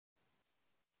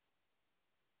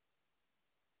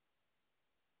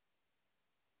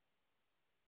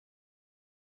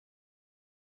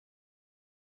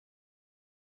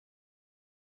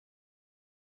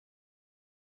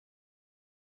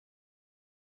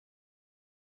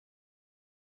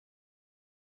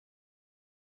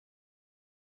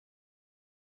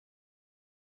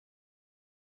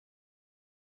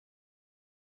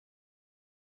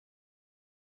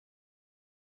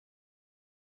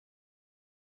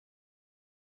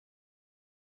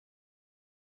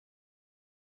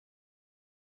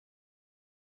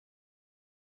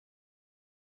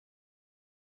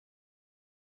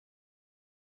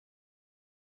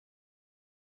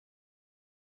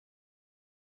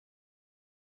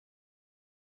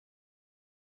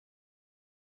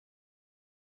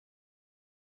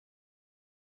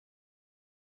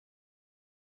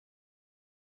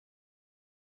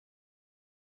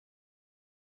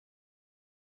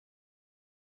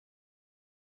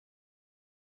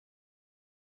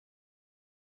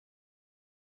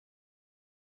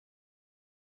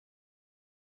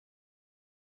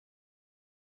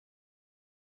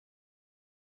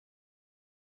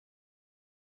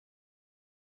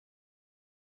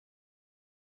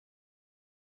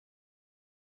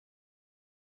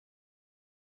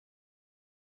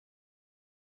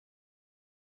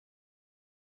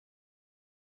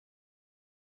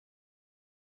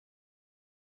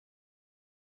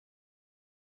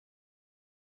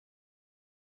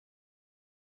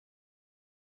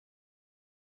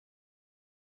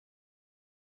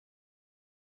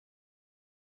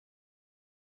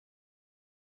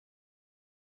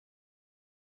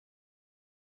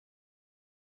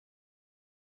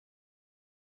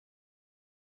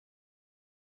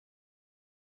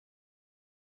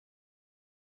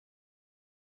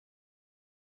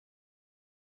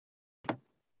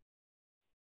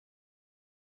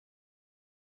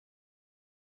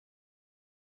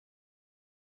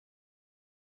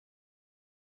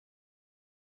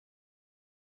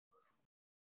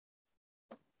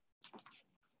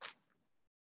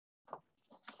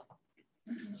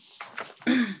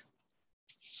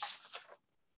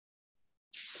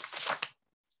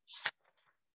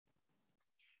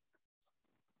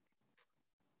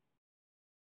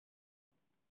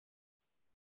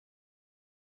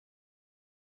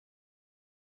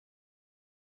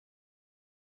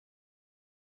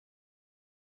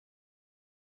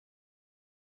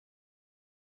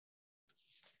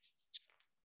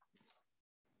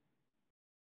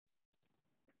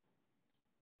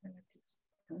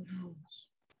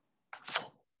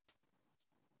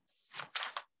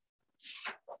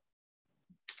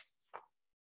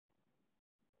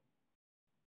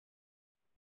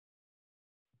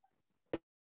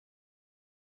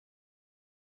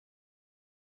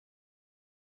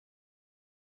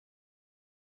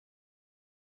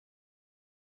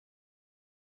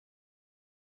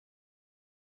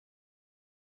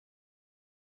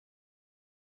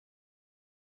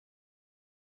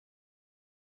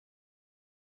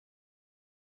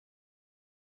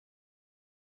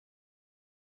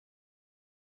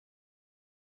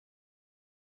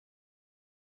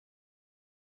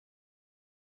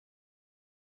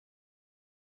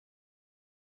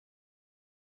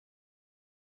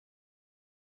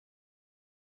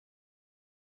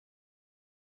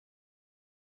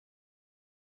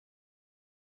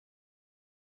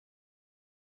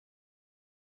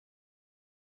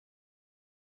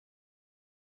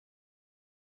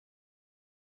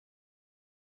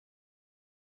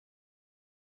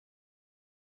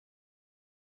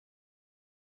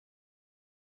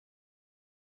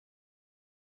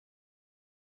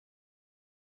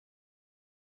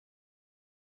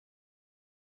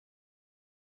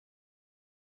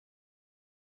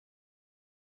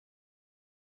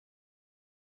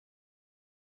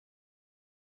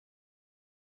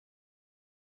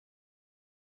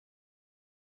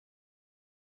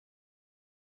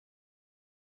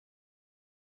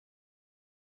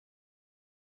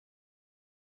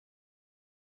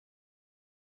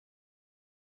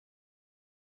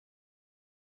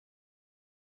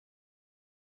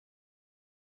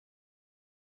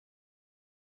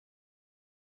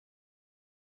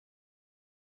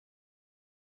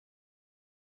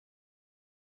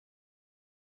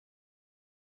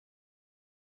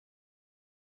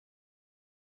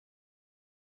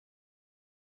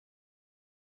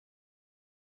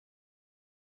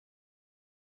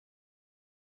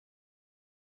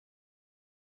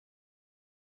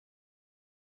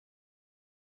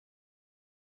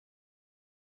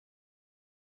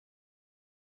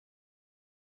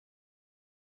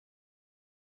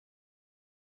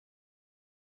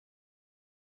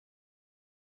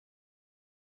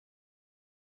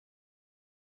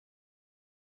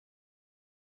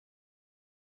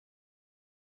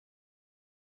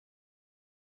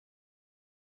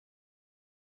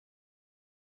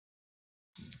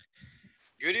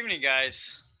Good evening,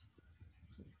 guys.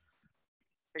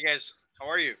 Hey, guys. How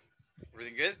are you?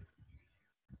 Everything good?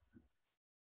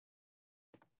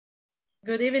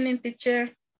 Good evening, teacher.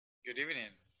 Good evening.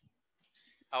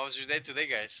 How was your day today,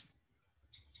 guys?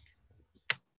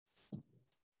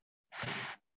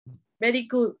 Very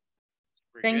good.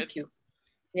 Pretty Thank good? you.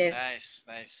 Yes. Nice,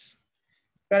 nice.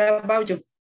 What about you?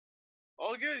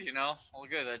 All good, all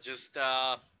good.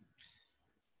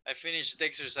 I finished the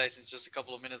exercise just a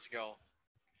couple of minutes ago.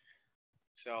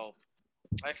 So,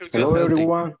 I feel good. Hello,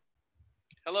 everyone.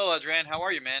 Hello, Adrian. How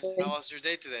are you, man? How was your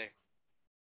day today?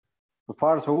 So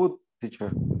far, so good,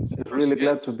 teacher. So It's far, really so good.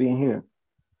 glad to be in here.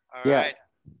 All Yeah. right.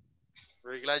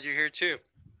 Very glad you're here too.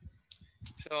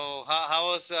 So, how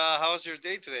was your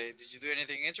day today? Did you do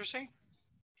anything interesting?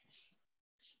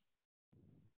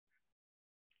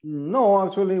 No,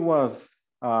 actually, it was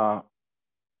an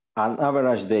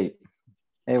average day.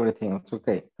 Everything was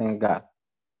okay. Thank God.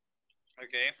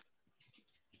 Okay.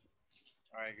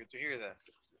 All right. Good to hear that.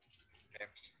 Okay.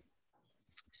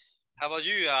 How about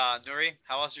you, Nuri?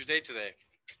 How was your day today?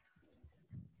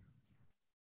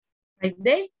 My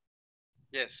day?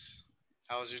 Yes.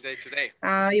 How was your day today?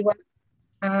 It was,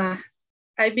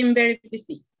 I've been very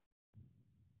busy.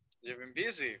 You've been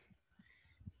busy.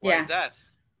 Why Yeah. is that?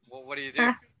 What do you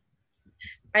do?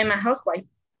 I'm a housewife.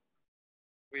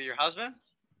 With your husband?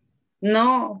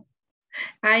 No,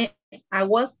 I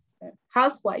was a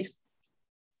housewife.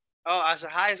 Oh, as a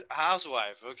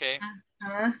housewife. Okay.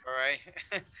 Uh, All right.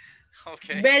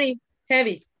 Okay. Very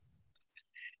heavy.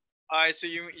 All right. So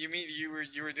you mean you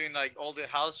were doing like all the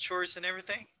house chores and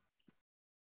everything?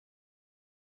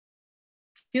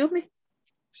 Excuse me?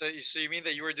 So you mean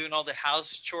that you were doing all the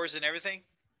house chores and everything?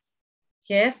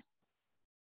 Yes.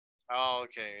 Oh,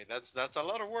 okay. That's a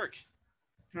lot of work.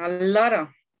 A lot of.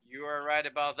 You are right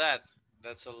about that.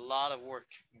 That's a lot of work.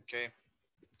 Okay.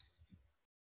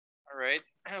 All right.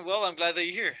 Well, I'm glad that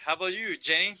you're here. How about you,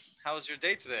 Jenny? How was your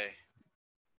day today?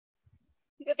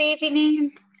 Good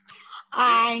evening.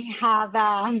 I have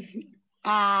a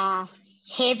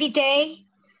heavy day,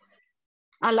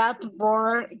 a lot of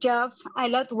work job, a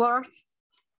lot of work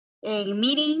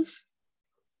meetings.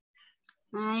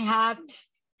 I had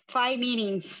 5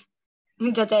 meetings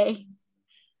in the day.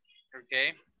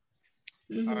 Okay.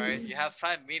 All right. You have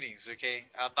 5 meetings. Okay.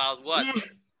 About what? Yeah.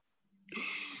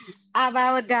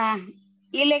 About the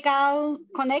illegal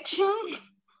connection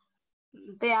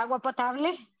de agua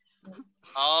potable.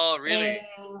 Oh, really?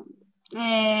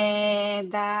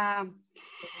 La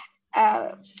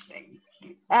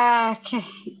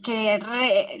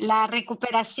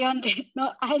recuperación de,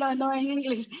 no, I don't know in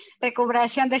English,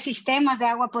 recuperación de sistemas de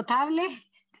agua potable.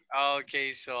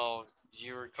 Okay, so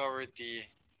you recovered the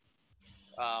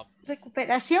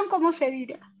Recuperación, ¿cómo se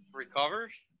diría? recover?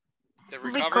 The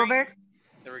recovery? Recover.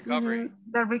 The recovery.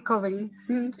 The recovery.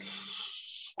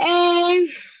 And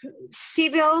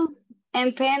civil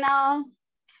and penal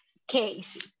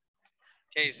case.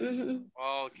 Cases.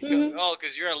 Oh,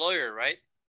 because you're a lawyer, right?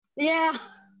 Yeah.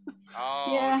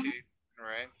 Oh, Yeah. okay. All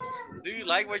right. Do you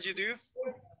like what you do?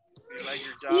 Do you like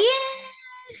your job?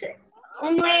 Yes.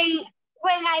 Sometimes.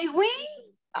 When I win,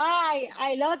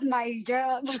 I love my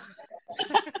job.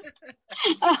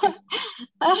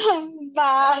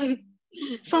 But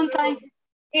sometimes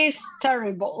it's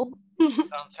terrible.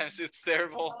 Sometimes it's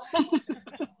terrible.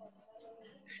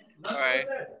 All right.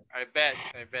 I bet.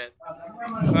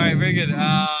 All right, very good.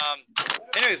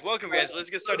 Anyways, welcome guys. Let's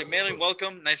get started. Mailing,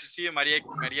 welcome. Nice to see you, Maria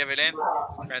Belen,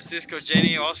 Francisco,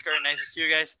 Jenny, Oscar. Nice to see you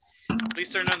guys.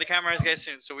 Please turn on the cameras, guys,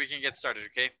 so we can get started.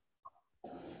 Okay.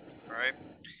 All right.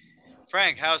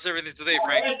 Frank, how's everything today,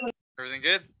 Frank? Everything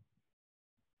good?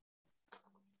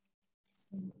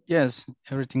 Yes,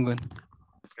 everything good.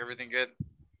 Everything good?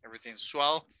 Everything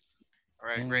swell? All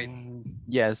right, great.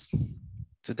 Yes,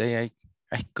 today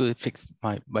I could fix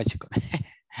my bicycle.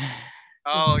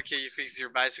 Oh, okay, you fixed your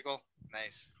bicycle.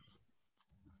 Nice.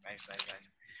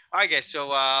 All right, guys, so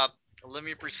let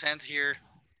me present here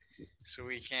so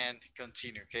we can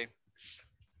continue, okay?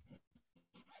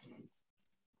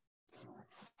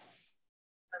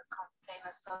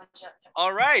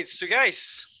 All right, so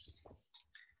guys,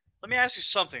 let me ask you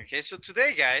something, okay? So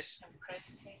today, guys,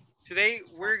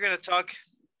 we're gonna talk.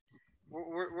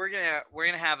 We're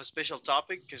gonna have a special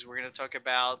topic because we're gonna talk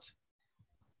about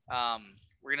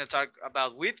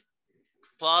with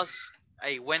plus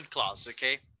a when clause,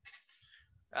 okay?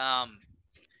 Let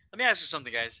me ask you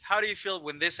something, guys. How do you feel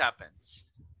when this happens?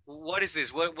 What is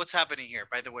this? What's happening here?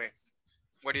 By the way,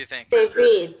 what do you think?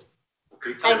 David,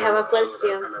 I have a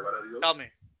question. Tell me.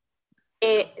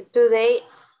 Today,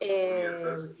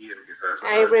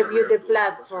 I reviewed the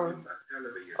platform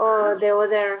or the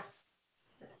other.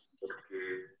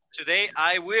 Today,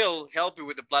 I will help you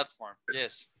with the platform.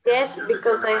 Yes. Yes,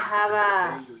 because I have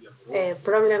a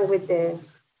problem with the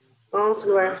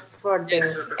answer for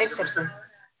the exercise.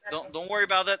 Don't worry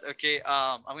about that. Okay.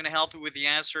 I'm gonna help you with the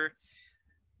answer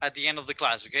at the end of the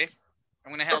class. Okay.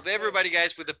 I'm gonna help everybody,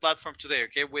 guys, with the platform today.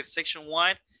 Okay, with section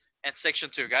 1 and section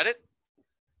 2. Got it?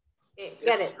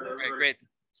 Got it. Okay, great.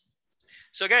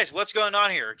 So, guys, what's going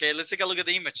on here? Okay, let's take a look at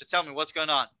the image and tell me what's going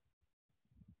on.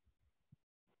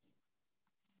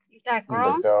 The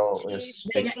girl is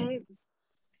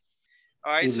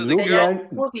All right, it so the looks girl.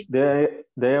 like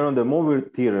they're on the movie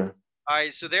theater. All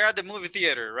right, so they're at the movie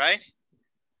theater, right?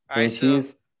 All right, And so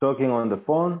she's talking on the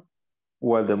phone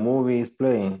while the movie is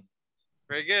playing.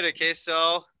 very good. Okay,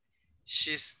 so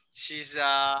she's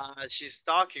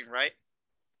talking, right?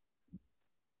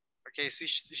 Okay, so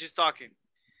she's talking,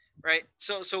 right?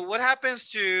 So what happens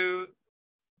to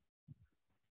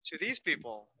these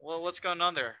people? Well, what's going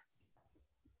on there?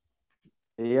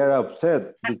 They are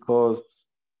upset because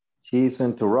she's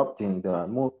interrupting the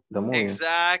movie.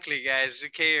 Exactly, guys.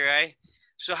 Okay, right?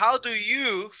 So how do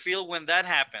you feel when that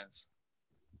happens?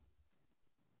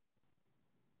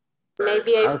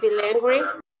 Maybe I feel angry.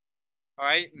 All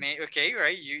right, okay,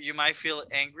 right? You might feel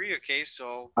angry. Okay,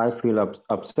 so I feel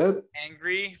upset.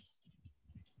 angry.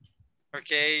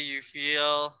 Okay, you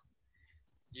feel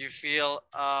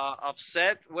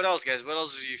upset. What else, guys? What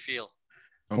else do you feel?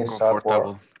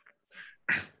 Uncomfortable.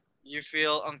 You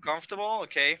feel uncomfortable.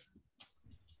 Okay.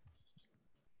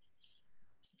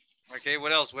 Okay,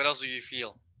 what else? What else do you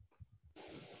feel?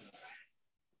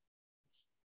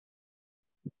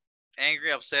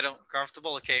 Angry, upset,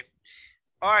 uncomfortable. Okay.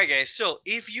 All right, guys. So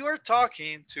if you are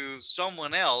talking to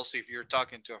someone else, if you're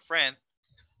talking to a friend,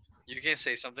 you can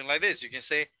say something like this. You can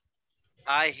say,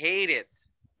 I hate it.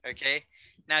 Okay.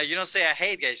 Now you don't say I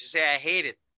hate, guys. You say I hate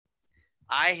it.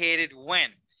 I hate it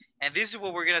when. And this is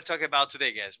what we're going to talk about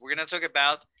today, guys. We're going to talk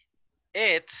about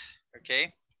it,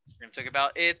 okay? We're going to talk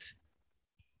about it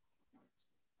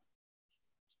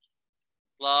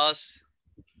plus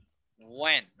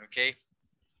when, okay?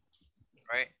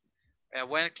 Right?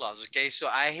 When clause, okay? So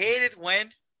I hate it when,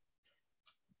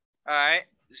 all right,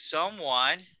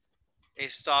 someone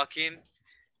is talking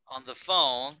on the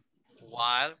phone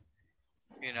while,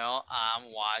 you know,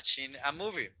 I'm watching a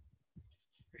movie.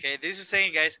 Okay, this is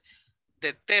saying, guys,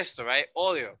 detesto, right?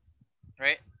 Odio,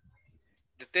 right?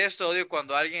 Detesto, odio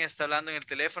cuando alguien está hablando en el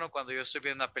teléfono cuando yo estoy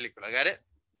viendo una película. Got it?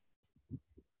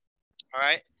 All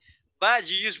right. But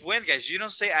you use when, guys. You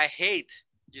don't say I hate.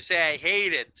 You say I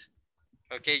hate it.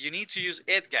 Okay, you need to use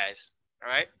it, guys.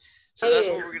 All right. So that's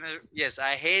what we're gonna. Yes,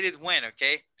 I hate it when.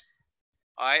 Okay.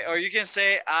 All right. Or you can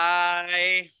say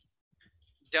I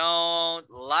don't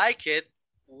like it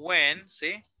when.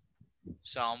 See,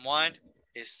 someone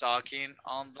is talking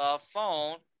on the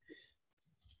phone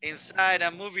inside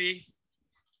a movie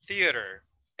theater.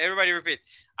 Everybody repeat.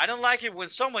 I don't like it when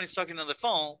someone is talking on the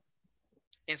phone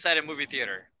inside a movie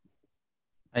theater.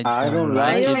 I don't like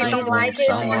I it don't like it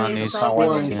someone when is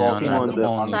someone is talking on the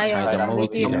phone inside the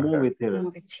movie in a theater.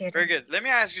 movie theater. Very good. Let me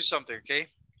ask you something, okay?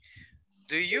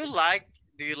 Do you like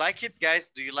it, guys?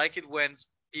 Do you like it when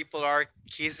people are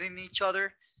kissing each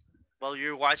other while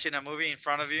you're watching a movie in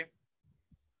front of you?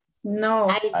 No,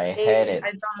 I hate it.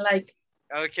 I don't like.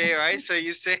 Okay, right. So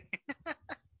you say,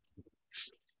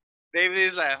 David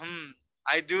is like,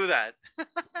 I do that.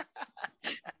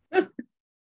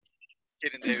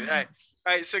 Kidding, David. All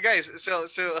right. So guys, so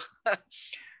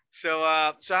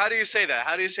how do you say that?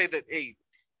 How do you say that? Hey,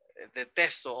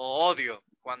 detesto o odio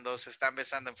cuando se están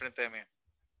besando enfrente de mí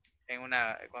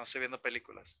cuando estoy viendo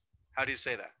películas. How do you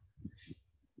say that?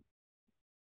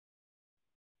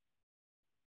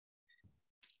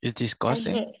 It's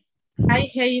disgusting. I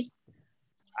hate.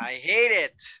 I hate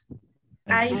it.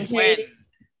 I hate it.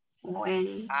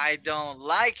 When. I don't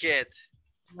like it.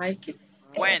 Like it.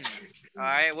 When. All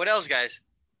right. What else, guys?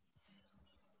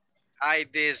 I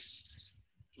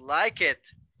dislike it.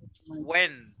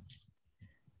 When.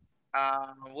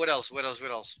 What else? What else?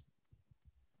 What else?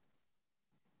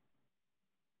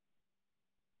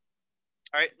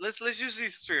 All right. Let's use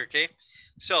these three. Okay.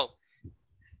 So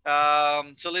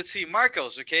let's see,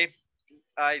 Marcos. Okay.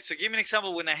 So give me an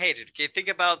example when I hate it. Okay. Think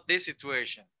about this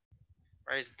situation.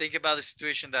 All right. Think about the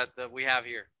situation that we have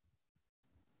here.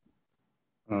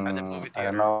 At the movie I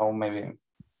don't theater. know, maybe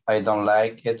I don't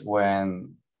like it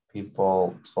when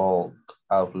people talk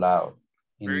out loud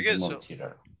in Very the good. movie So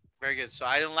theater. very good. So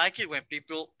I don't like it when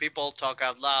people talk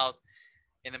out loud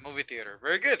in the movie theater.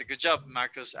 Very good. Good job,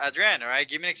 Marcos. Adrian, all right.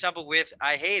 Give me an example with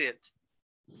I hate it.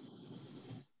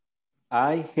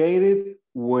 I hate it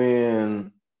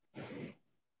when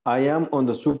I am on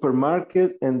the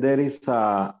supermarket and there is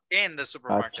In the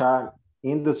supermarket. child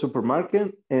in the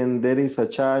supermarket and there is a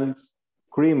child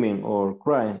screaming or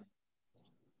crying.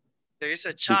 There is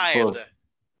a child. Because,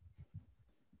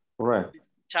 correct.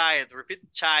 Child.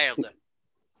 Repeat. Child.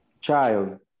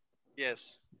 Child.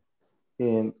 Yes.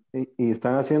 Y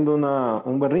están haciendo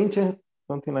un berrinche,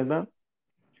 something like that.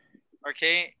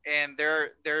 Okay. And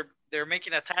they're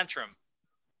making a tantrum.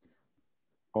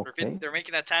 Okay. Repeat. They're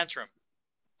making a tantrum.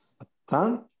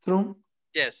 Tantrum.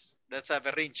 Yes. That's a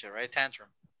berrinche, right? Tantrum.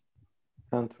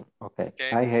 Tantrum. Okay.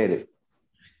 Okay. I hate it.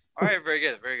 All right. Very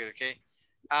good. Very good. Okay.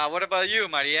 What about you,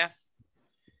 Maria?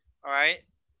 All right.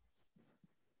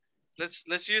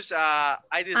 Let's use I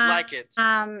dislike it.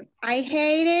 I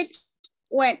hate it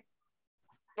when.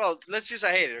 Well, let's use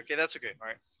I hate it. Okay, that's okay. All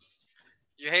right.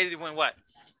 You hate it when what?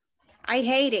 I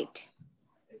hate it.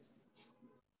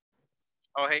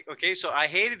 Oh, hey. Okay, so I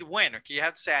hate it when. Okay, you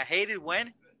have to say I hate it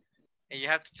when, and you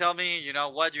have to tell me, you know,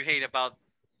 what you hate about,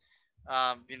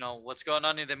 you know, what's going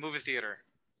on in the movie theater.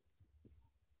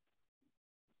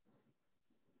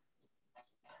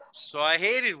 So I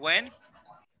hate it when.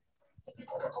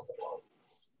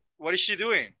 What is she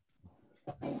doing?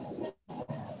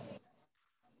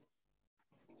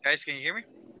 Guys, can you hear me?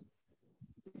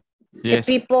 Yes.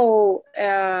 The people.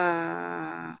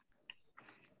 I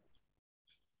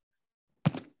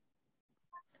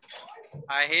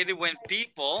hate it when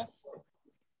people.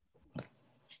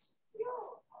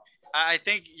 I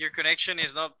think your connection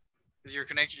is not. Your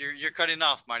connection. You're cutting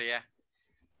off, Maria.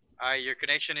 All right, your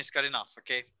connection is cutting off.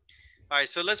 Okay. All right,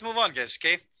 so let's move on, guys.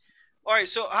 Okay. All right,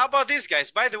 so how about this,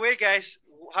 guys? By the way, guys,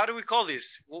 how do we call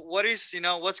this? What is, you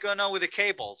know, what's going on with the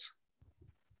cables?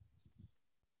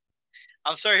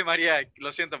 I'm sorry, Maria. Lo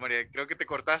siento, Maria. Creo que te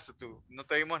cortaste tú. No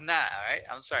te vimos nada, right?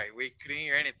 I'm sorry. We couldn't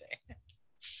hear anything.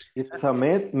 It's a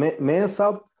mess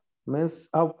up.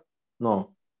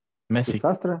 No. Messy.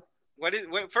 Desastre.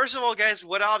 First of all, guys,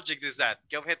 what object is that?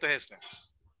 ¿Qué objeto es este?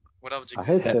 What object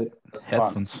A is that? headset.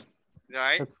 Headphones. All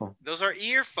right. Headphone. Those are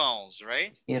earphones,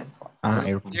 right? Earphone.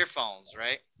 Earphones. Earphones,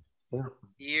 right? Earphone.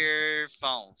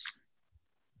 Earphones.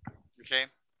 Okay.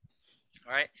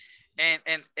 All right. And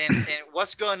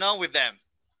what's going on with them?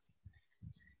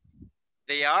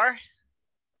 They are,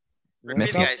 repeat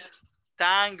Messed up. guys,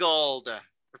 tangled.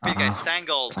 Repeat guys,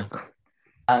 tangled.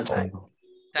 Angle.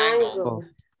 Tangled.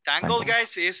 Tangled,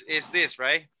 guys, is this,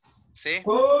 right? See?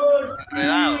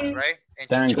 Enredados, right?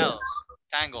 Enchuchados.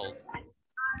 Tangled.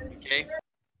 Okay.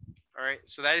 All right.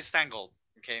 So that is tangled.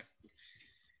 Okay.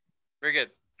 Very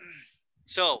good.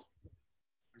 So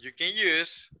you can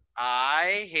use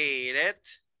I hate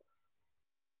it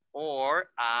or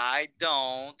I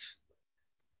don't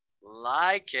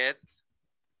like it,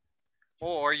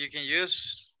 or you can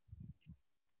use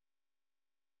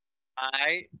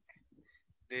I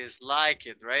dislike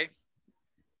it, right?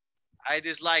 I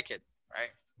dislike it,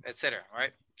 right? Etc.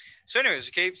 Right? So anyways,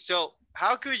 okay, so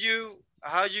how could you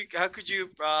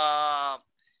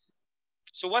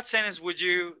so what sentence would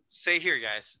you say here,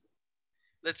 guys?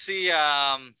 Let's see,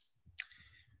 Maria,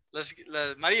 let's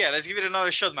give it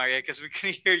another shot, Maria, because we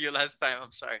couldn't hear you last time.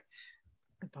 I'm sorry.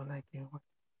 I don't like it.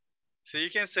 So you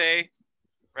can say,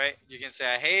 right? You can say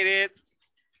I hate it,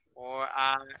 or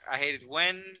I hate it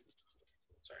when,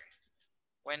 sorry,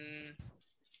 when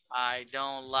I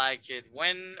don't like it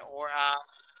when, or I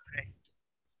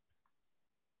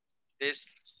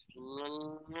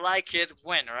dislike it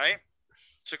when, right?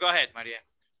 So go ahead, Maria.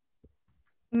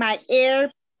 My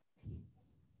ear,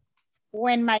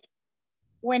 when my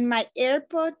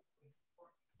AirPod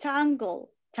tangle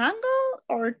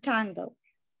or tangle?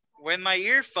 When my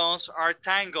earphones are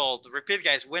tangled. Repeat,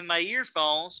 guys. When my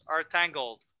earphones are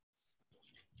tangled.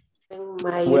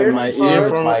 When my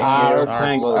earphones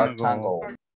are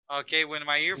tangled. Okay, when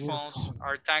my earphones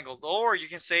are tangled. Or you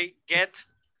can say get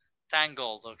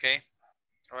tangled, okay?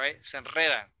 All right, se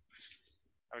enredan.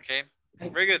 Okay,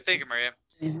 very good. Thank you, Maria.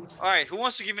 All right, who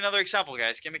wants to give me another example,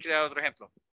 guys? ¿Quién me quiere dar otro ejemplo?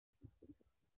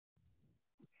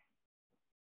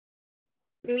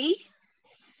 Me?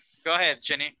 Go ahead,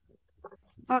 Jenny.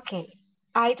 Okay.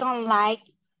 I don't like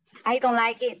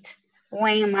it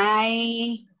when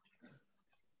my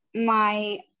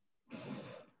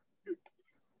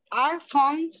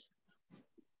earphones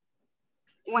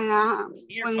when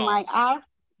my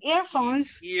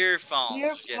earphones Yes.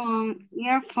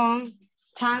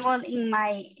 tangled in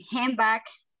my handbag.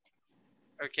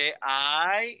 Okay,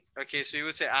 so you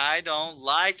would say I don't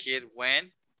like it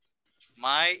when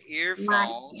my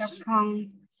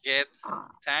earphones get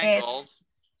tangled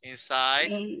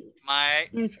inside my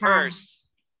purse.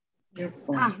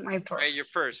 My purse. Right, your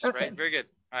purse, Okay. right? Very good.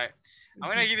 All right. I'm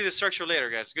going to give you the structure later,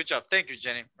 guys. Good job. Thank you,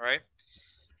 Jenny. All right.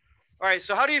 All right.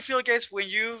 So how do you feel, guys, when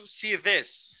you see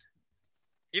this?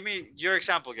 Give me your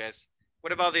example, guys.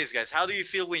 What about this, guys? How do you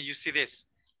feel when you see this?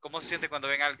 ¿Cómo se siente cuando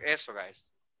ven eso, guys?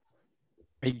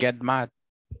 I get mad.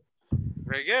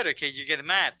 Very good. Okay. You get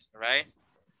mad, right?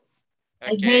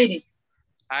 Okay. I hate it.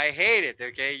 I hate it.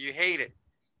 Okay. You hate it.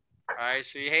 All right.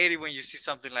 So you hate it when you see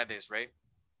something like this, right?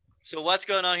 So what's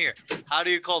going on here? How do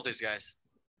you call this, guys?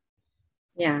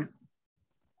 Yeah.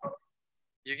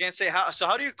 You can say how. So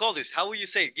how do you call this? How will you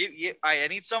say it? I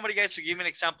need somebody, guys, to give me an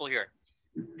example here.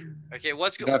 Okay,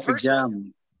 what's going on? First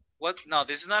jam. What? No,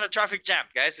 this is not a traffic jam,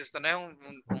 guys. It's no,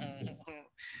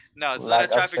 it's not a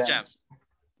traffic jam.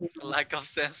 Lack of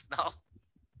sense. No.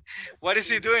 What is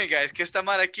he doing, guys? ¿Qué está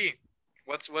mal aquí?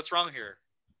 What's wrong here?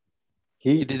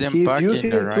 He's using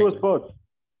two spots.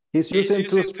 He's using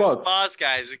two spots,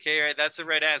 guys. Okay, right. That's the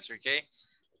right answer. Okay,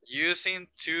 using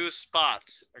two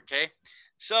spots. Okay.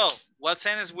 So, what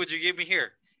sentence would you give me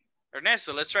here?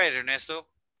 Ernesto, let's try it, Ernesto.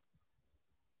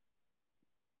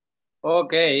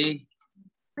 Okay.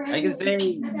 I can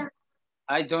say,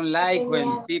 I don't like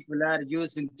when people are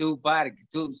using two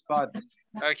spots.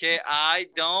 Okay, I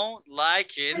don't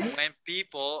like it when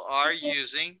people are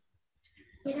using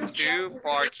two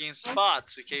parking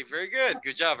spots. Okay, very good.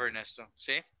 Good job, Ernesto.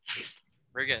 See?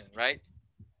 Very good, right?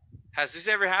 Has this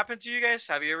ever happened to you guys?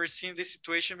 Have you ever seen this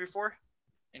situation before?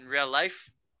 In real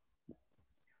life?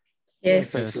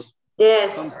 Yes.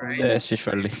 Yes. Right. Yes,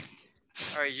 usually.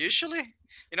 All right, usually?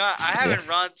 You know, I haven't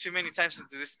run too many times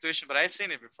into this situation, but I've seen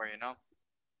it before, you know?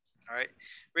 All right,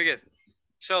 very good.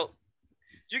 So,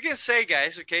 you can say,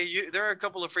 guys, okay, there are a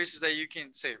couple of phrases that you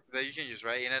can say, that you can use,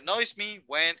 right? It annoys me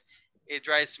when, it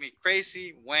drives me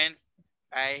crazy when,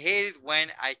 I hate it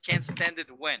when, I can't stand it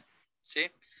when. See?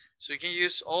 So you can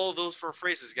use all those four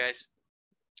phrases, guys,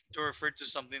 to refer to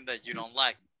something that you don't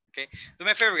like. Okay? Do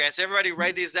me a favor, guys. Everybody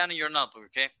write this down in your notebook,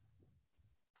 okay?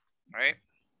 All right?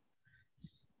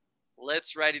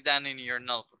 let's write it down in your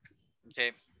notebook,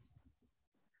 okay?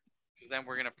 Because then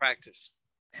we're gonna practice.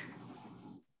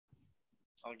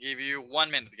 I'll give you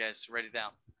 1 minute, guys, to write it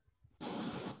down.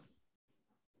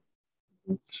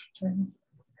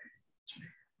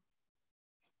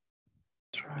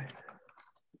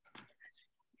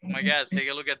 Oh my God, take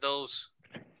a look at those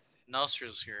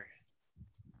nostrils here.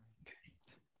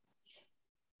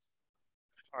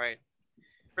 All right,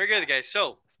 very good, guys.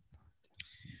 So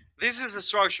this is the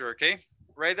structure, okay?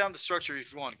 Write down the structure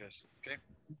if you want, guys, okay?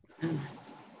 All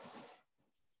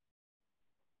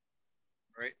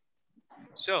right,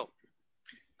 so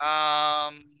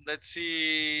let's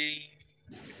see.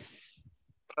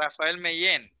 Rafael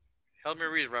Mayen, help me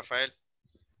read, Rafael.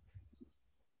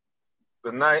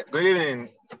 Good night, good evening,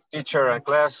 teacher and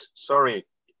class. Sorry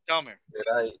Tell me.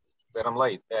 that I'm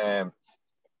late.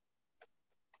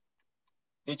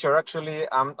 Teacher, actually,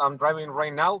 I'm driving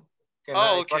right now. Can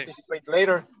I participate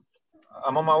later?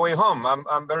 I'm on my way home.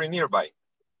 I'm very nearby.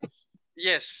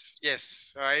 Yes,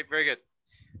 yes. All right, very good.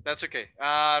 That's okay.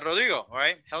 Rodrigo, all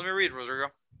right, help me read, Rodrigo.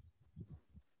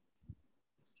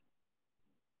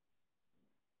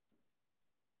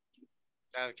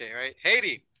 Okay, all right.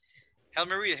 Haiti, help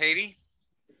me read, Haiti.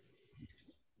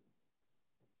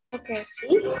 Okay.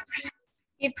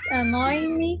 It annoys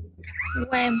me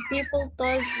when people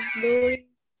talk during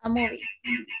a movie.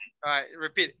 All right,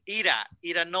 repeat. It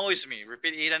annoys me.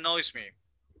 Repeat. It annoys me.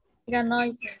 It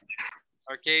annoys me.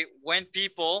 Okay, when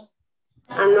people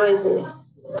Annoys me.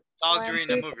 talk during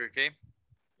the movie. Okay.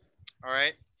 All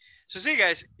right. So see,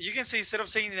 guys, you can say instead of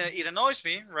saying it annoys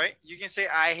me, right? You can say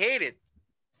I hate it.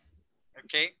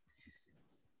 Okay.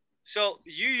 So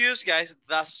you use, guys,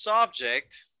 the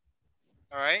subject.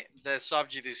 All right. The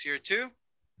subject is here too,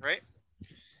 right?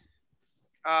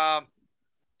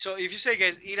 So if you say,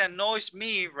 guys, it annoys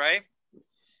me, right?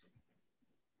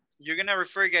 You're gonna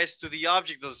refer, guys, to the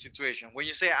object of the situation. When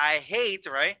you say I hate,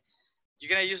 right? You're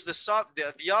gonna use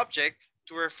the object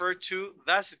to refer to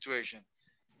that situation.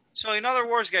 So in other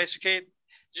words, guys, okay,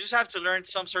 you just have to learn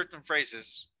some certain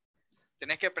phrases.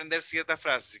 Tenés que aprender ciertas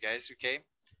frases, guys, okay?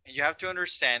 And you have to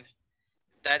understand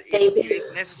that it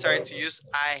is necessary to use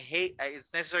I hate,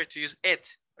 it's necessary to use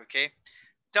it, okay?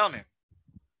 Tell me.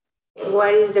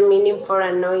 What is the meaning for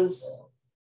a noise?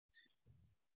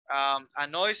 A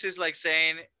noise is like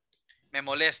saying me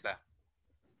molesta.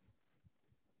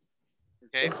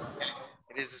 Okay?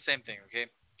 It is the same thing, okay?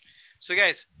 So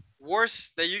guys,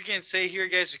 words that you can say here,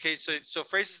 guys, okay? So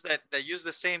phrases that use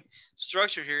the same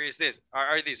structure here is this,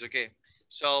 are these, okay?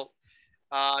 So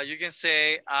you can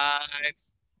say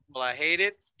I hate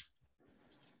it,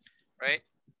 right?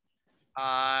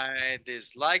 I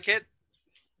dislike it,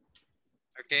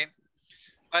 okay?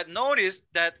 But notice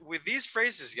that with these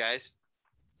phrases, guys,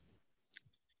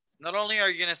 not only are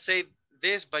you gonna say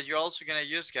this, but you're also gonna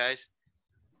use, guys,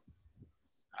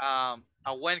 a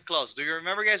when clause. Do you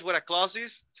remember, guys, what a clause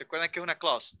is? ¿Se acuerdan que es una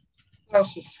clause?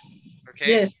 Clauses. Okay.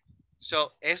 Yes.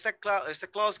 So esta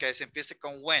clause, guys, empieza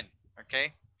con when.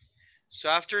 Okay. So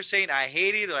after saying I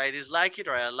hate it or I dislike it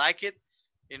or I like it,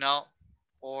 you know,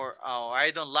 or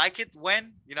I don't like it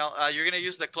when, you know, you're gonna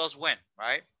use the clause when,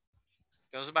 right?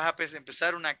 Entonces vas a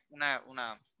empezar una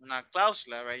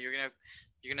cláusula, right? You're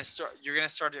gonna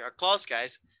start a clause,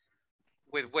 guys,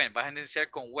 with when. Vas a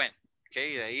iniciar con when.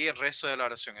 Okay, y de ahí el resto de la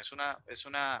oración. Es una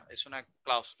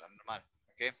cláusula normal.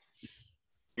 Okay.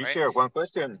 Teacher, right? One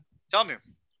question. Tell me.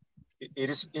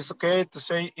 It's okay to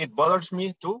say it bothers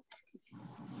me too?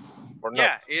 Or yeah,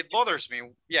 not? It bothers me.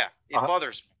 Yeah, it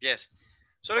bothers me. Yes.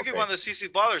 Solo que cuando dices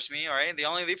it bothers me, all right, the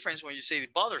only difference when you say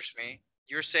it bothers me,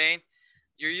 you're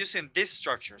using this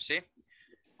structure, ¿sí?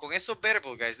 Con estos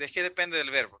verbos, guys, es que depende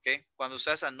del verbo, okay? Cuando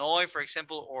usas annoy, for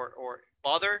example, or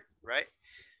bother, right?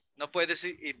 No puedes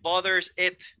decir it bothers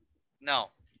it.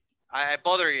 No. I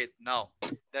bother it. No.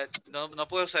 No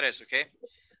puedo usar eso, okay?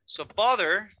 So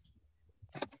bother,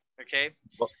 okay?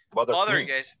 Bother,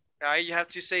 guys. You have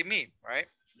to say me, right?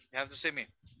 You have to say me.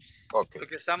 Okay. Lo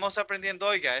que estamos aprendiendo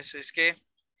hoy, guys, es que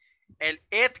el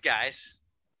it, guys,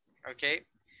 okay?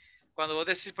 Cuando vos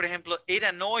decís, por ejemplo, it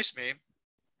annoys me,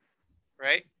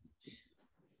 right?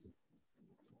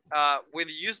 When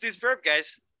you use this verb,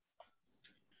 guys,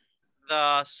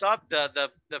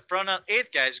 the pronoun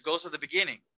it, guys, goes at the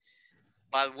beginning.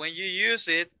 But when you use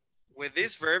it with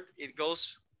this verb, it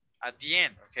goes at the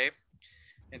end, okay?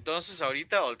 Entonces,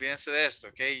 ahorita, olvídense de esto,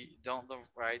 okay? Don't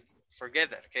right? Forget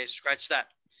that, okay? Scratch that.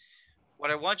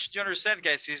 What I want you to understand,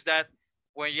 guys, is that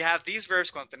when you have these verbs,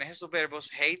 cuando tenés esos verbos,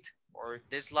 hate or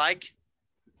dislike,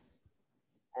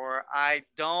 or I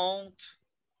don't,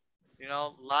 you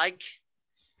know, like,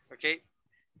 okay?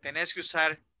 Tenés que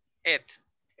usar it.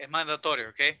 Es mandatorio,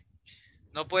 okay?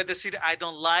 No puedes decir I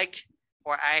don't like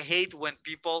or I hate when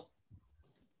people,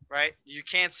 right? You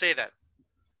can't say that.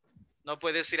 No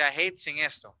puedes decir I hate sin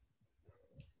esto.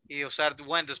 Y usar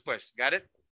when después. Got it?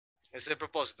 Ese es el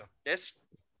propósito. Yes?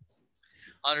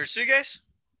 Understood, guys?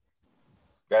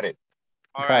 Got it.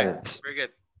 All right. Very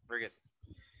good. Very good.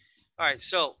 All right.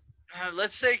 So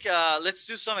let's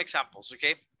do some examples,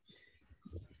 okay?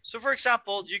 So for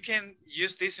example, you can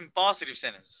use this in positive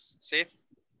sentences. See?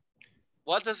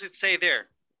 What does it say there?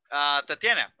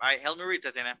 Tatiana, all right, help me read,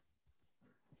 Tatiana.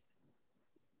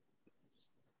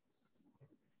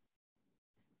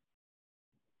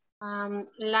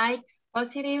 Likes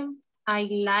positive. I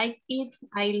like it.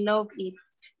 I love it.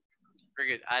 Very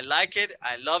good. I like it.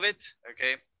 I love it.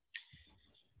 Okay.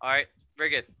 All right. Very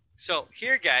good. So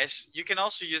here, guys, you can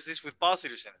also use this with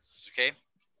positive sentences. Okay.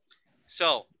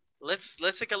 So let's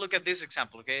take a look at this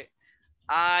example. Okay.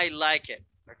 I like it.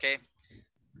 Okay.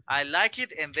 I like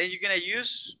it, and then you're gonna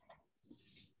use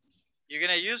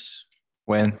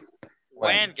When.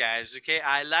 when, guys. Okay.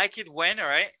 I like it when. All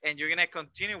right. And you're gonna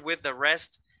continue with the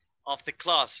rest of the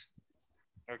clause.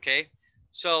 Okay.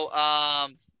 So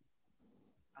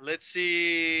let's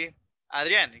see.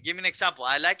 Adrian, give me an example.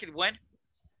 I like it when.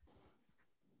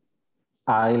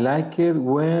 I like it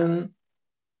when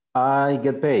I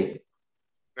get paid.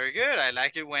 Very good. I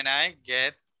like it when I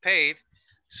get paid.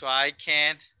 So I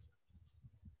can't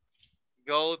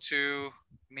go to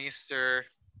Mr.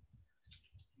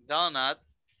 Donut,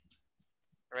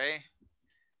 right?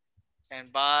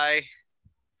 And buy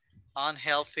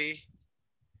unhealthy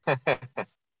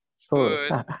food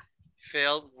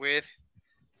filled with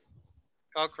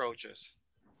cockroaches.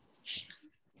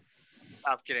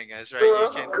 Stop kidding, guys, right?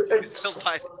 You can still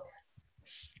buy.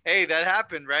 Hey, that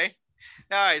happened, right?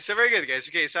 All right, so very good, guys.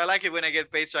 Okay, so I like it when I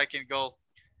get paid, so I can go.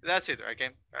 That's it, okay?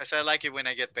 So I like it when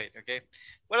I get paid, okay?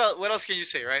 What else can you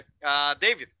say, right?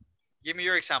 David, give me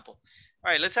your example.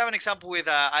 All right, let's have an example with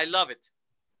I love it.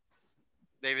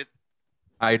 David.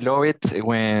 I love it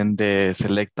when the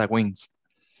selecta wins.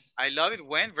 I love it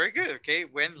when, very good, okay?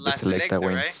 When la Selecta selecta,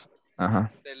 wins. right?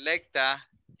 Selecta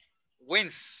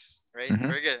wins, right?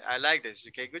 Very good. I like this,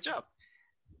 okay? Good job.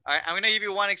 All right, I'm gonna give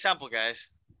you one example, guys.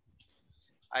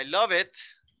 I love it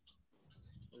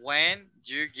when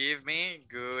you give me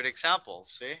good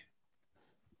examples, see?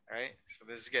 All right, so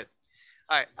this is good.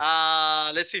 All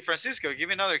right, let's see, Francisco, give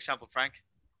me another example, Frank.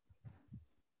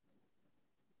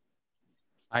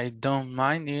 I don't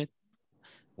mind it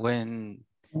when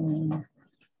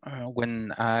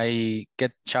I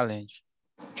get challenged.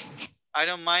 I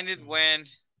don't mind it when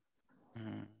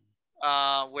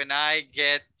I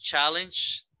get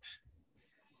challenged.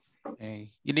 In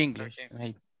English.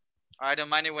 Okay. I don't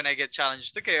mind it when I get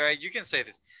challenged. Okay, all right, you can say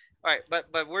this. All right,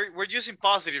 but we're using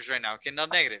positives right now, okay,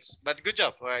 not negatives. But good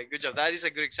job. All right, good job. That is a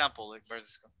good example, like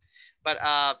Francisco. But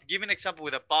give an example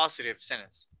with a positive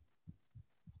sentence.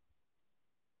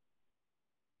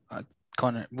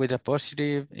 With a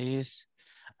positive is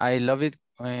I love it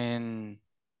when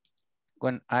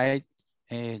I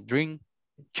drink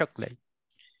chocolate.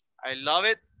 I love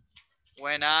it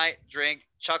when I drink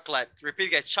chocolate.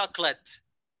 Repeat, guys, chocolate.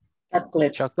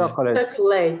 Chocolate. Chocolate.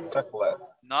 Chocolate. Chocolate.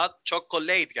 Not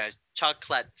chocolate, guys.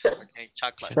 Chocolate. Okay,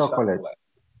 chocolate. Chocolate.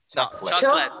 No,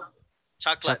 chocolate.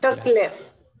 Chocolate. Chocolate.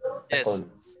 Yes.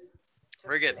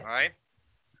 Very good. All right.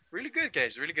 Really good,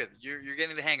 guys. Really good. You're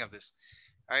getting the hang of this.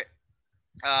 All right.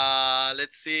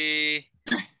 Let's see.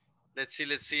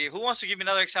 Let's see. Who wants to give me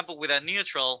another example with a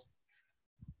neutral?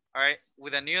 All right.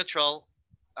 With a neutral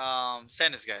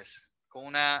sentence, guys. Con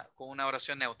una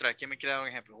oración neutral. ¿Quién me quiere dar un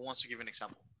ejemplo? Who wants to give an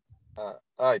example?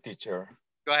 Hi, teacher.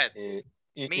 Go ahead.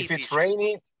 If it's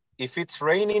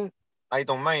raining, I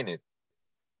don't mind it.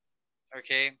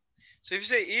 Okay. So if you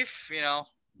say if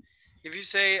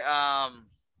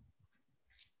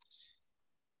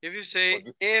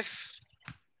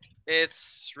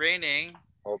it's raining.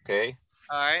 Okay.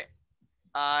 All right.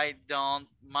 I don't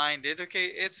mind it. Okay,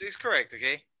 it's correct.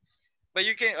 Okay, but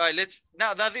you can. All right. Let's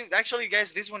now. Actually,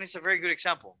 guys, this one is a very good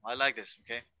example. I like this.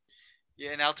 Okay.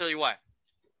 Yeah, and I'll tell you why.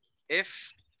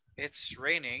 If it's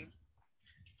raining,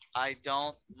 I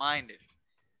don't mind it.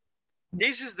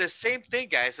 This is the same thing,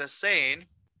 guys, as saying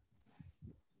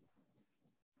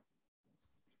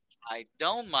I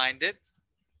don't mind it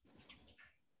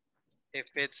if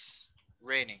it's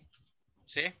raining.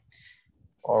 See?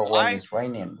 Or when it's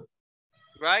raining.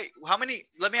 Right? How many?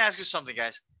 Let me ask you something,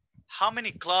 guys. How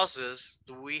many clauses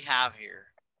do we have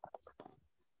here?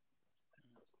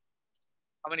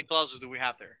 How many clauses do we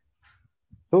have there?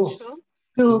 Two.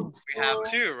 We have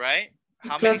two, right?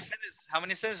 How many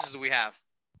sentences do we have?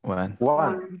 One.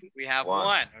 We have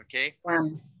one, okay?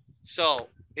 One. So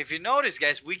if you notice,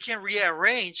 guys, we can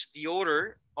rearrange the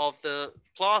order of the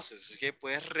clauses, okay?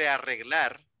 Puedes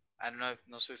rearreglar. I don't know,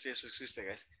 no sé si eso existe,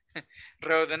 guys.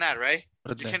 Reordenar, right?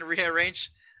 You can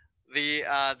rearrange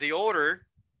the order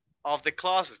of the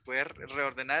clauses. Puedes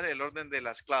reordenar el orden de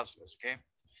las cláusulas, okay?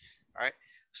 All right.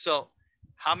 So,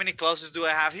 how many clauses do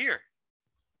I have here?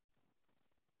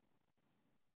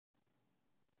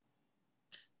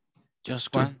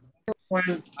 Just one.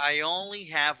 I only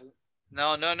have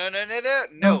no,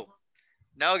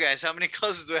 guys. How many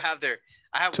clauses do I have there?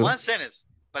 I have Two. one sentence,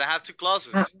 but I have two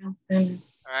clauses. All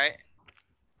right.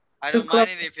 I Two don't mind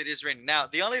it clauses. if it is written. Now,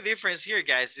 the only difference here,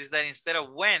 guys, is that instead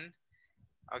of when,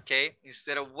 okay,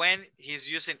 instead of when, he's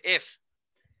using if.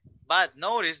 But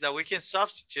notice that we can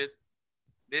substitute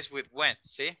this with when.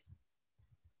 See?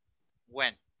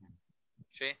 When.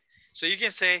 See? So you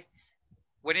can say,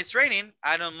 when it's raining,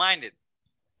 I don't mind it.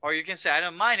 Or you can say, I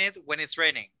don't mind it when it's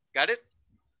raining. Got it?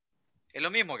 Es lo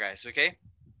mismo, guys, okay?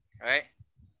 All right?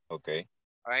 Okay.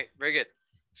 All right, very good.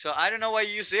 So I don't know why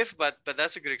you use if, but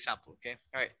that's a good example, okay?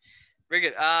 All right, very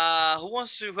good.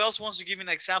 Who else wants to give me an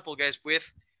example, guys, with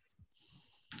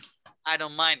I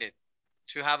don't mind it,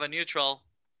 to have a neutral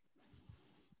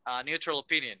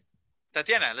opinion?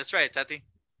 Tatiana, let's try it, Tati.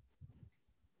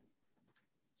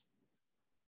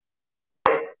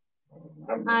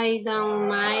 I don't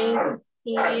mind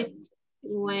it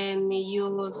when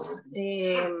you use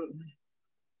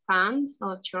pants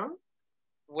or shorts.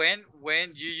 When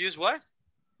you use what?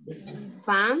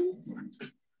 Pants.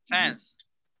 Pants.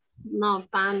 No,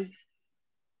 pants.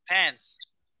 Pants.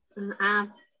 Oh,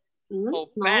 no.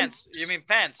 Pants. You mean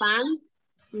pants? Pants.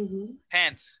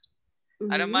 Pants.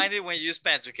 I don't mind it when you use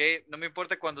pants, okay? No me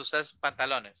importa cuando usas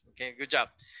pantalones, okay? Good job.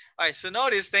 All right, so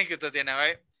notice, thank you, Tatiana, all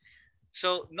right?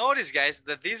 So notice, guys,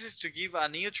 that this is to give a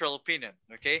neutral opinion,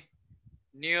 okay?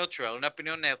 Neutral, una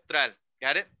opinión neutral.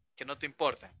 Got it? Que no te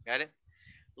importa. Got it?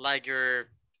 Like your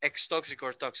ex-toxic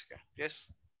or toxica. Yes?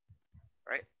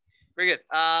 Right? Very good.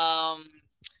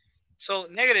 So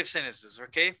negative sentences,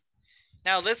 okay?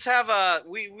 Now let's have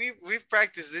we've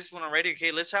practiced this one already,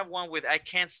 okay? Let's have one with I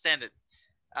can't stand it.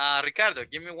 Ricardo,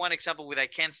 give me one example with I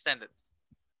can't stand it.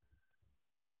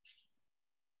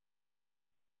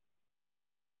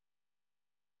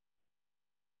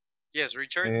 Yes,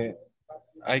 Richard.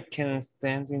 I can't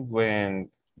stand it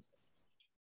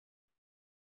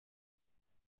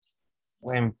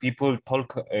when people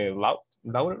talk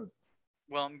louder.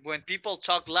 Well, when people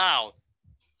talk loud.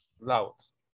 Loud.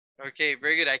 Okay,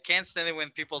 very good. I can't stand it when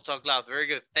people talk loud. Very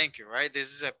good. Thank you. Right,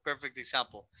 this is a perfect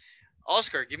example.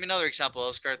 Oscar, give me another example,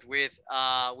 Oscar, with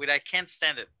I can't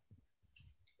stand it.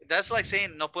 That's like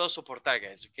saying no puedo soportar,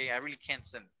 guys. Okay, I really can't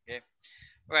stand it. Okay,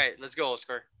 all right, let's go,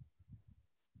 Oscar.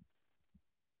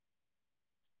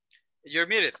 You're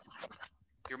muted.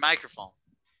 Your microphone.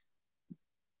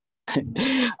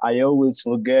 I always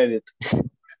forget it.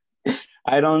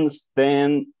 I don't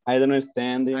stand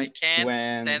it. I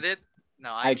can't stand it.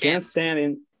 No, I can't stand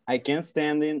it. I can't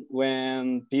stand it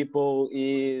when people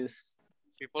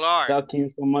are talking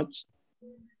so much.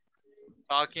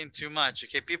 Talking too much.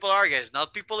 Okay, people are, guys,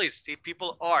 not people is.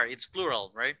 People are. It's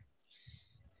plural, right?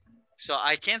 So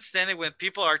I can't stand it when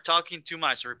people are talking too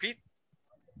much. Repeat.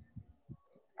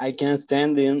 I can't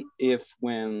stand it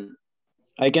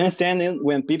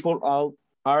when people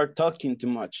are talking too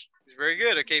much. It's very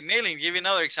good. Okay, Maylin, give you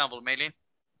another example, Maylin.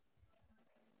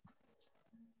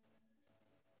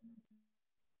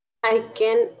 I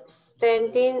can't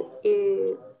stand it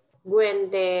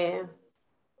when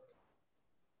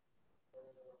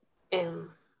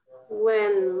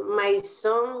when my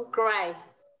son cries.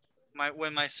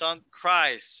 When my son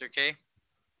cries, okay?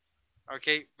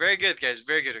 Okay, very good, guys,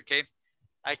 very good, okay?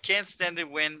 I can't stand it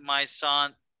when my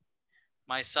son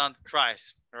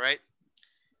cries, all right?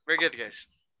 Very good, guys.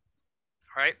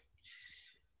 All right.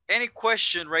 Any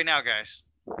question right now, guys?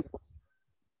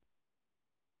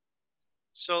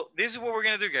 So this is what we're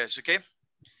gonna do, guys, okay?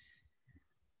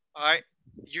 All right,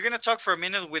 you're gonna talk for a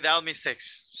minute without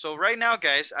mistakes. So right now,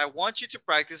 guys, I want you to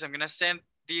practice. I'm gonna send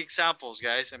the examples,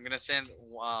 guys. I'm gonna send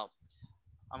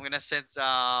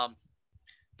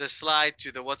the slide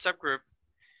to the WhatsApp group.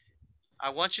 I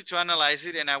want you to analyze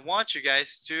it, and I want you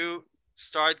guys to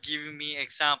start giving me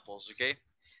examples, okay?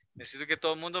 Necesito que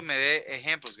todo el mundo me dé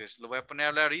ejemplos, guys. Lo voy a poner a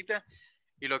hablar ahorita.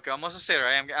 Y lo que vamos a hacer,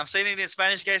 right? I'm saying it in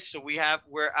Spanish, guys, so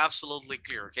we're absolutely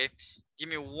clear, okay? Give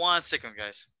me 1 second,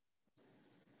 guys.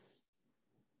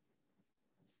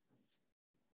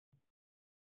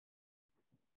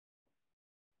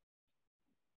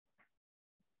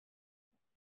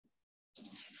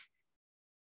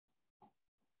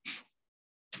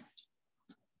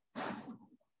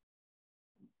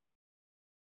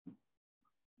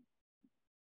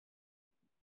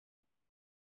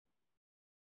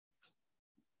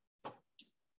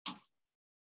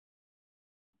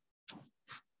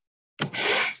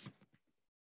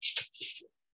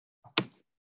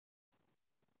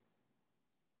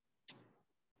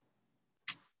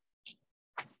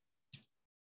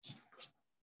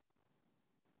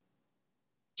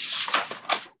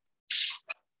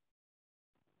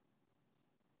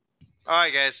 All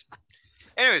right, guys.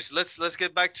 Anyways, let's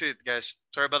get back to it, guys.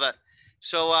 Sorry about that.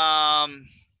 So I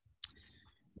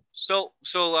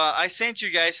sent you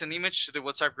guys an image to the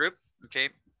WhatsApp group. Okay.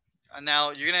 And now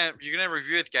you're gonna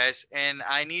review it, guys, and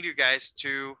I need you guys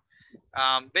to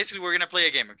basically we're gonna play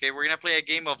a game. Okay, we're gonna play a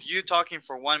game of you talking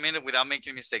for 1 minute without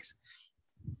making mistakes.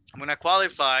 I'm gonna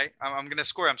qualify. I'm gonna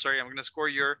score. I'm sorry. I'm gonna score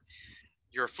your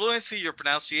fluency, your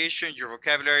pronunciation, your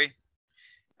vocabulary,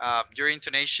 your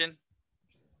intonation,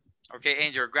 okay,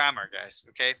 and your grammar, guys.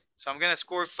 Okay, so I'm gonna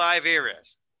score 5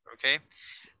 areas. Okay,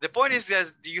 the point is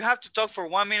that you have to talk for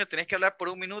 1 minute. Tenés que hablar por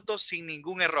 1 minuto sin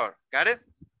ningún error. Got it?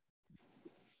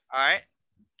 All right.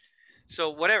 So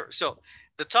whatever. So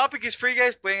the topic is free,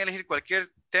 guys. Pueden elegir cualquier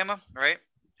tema. All right.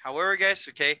 However, guys,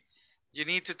 okay, you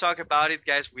need to talk about it,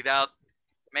 guys, without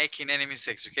making any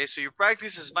mistakes. Okay. So you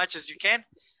practice as much as you can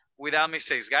without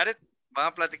mistakes. Got it? Van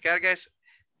a platicar, guys,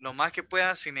 lo más que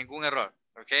puedan sin ningún error.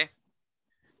 Okay.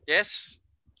 Yes.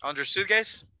 Understood,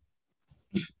 guys?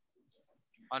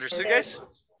 Understood, guys? Yes.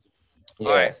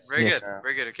 All right. Very Yes, good. sir.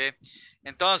 Very good. Okay.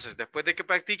 Entonces, después de que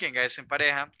practiquen, guys, en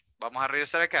pareja, vamos a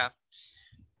regresar acá.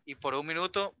 Y por 1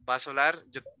 minuto vas a hablar,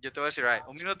 yo te voy a decir, right,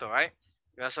 1 minuto, right?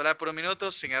 Y vas a hablar por 1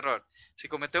 minuto sin error. Si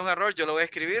cometes un error, yo lo voy a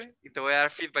escribir y te voy a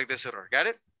dar feedback de ese error. Got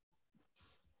it?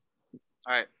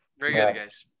 All right. Very good,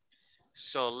 guys.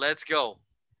 So let's go.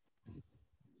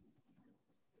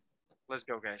 Let's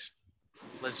go, guys.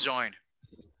 Let's join.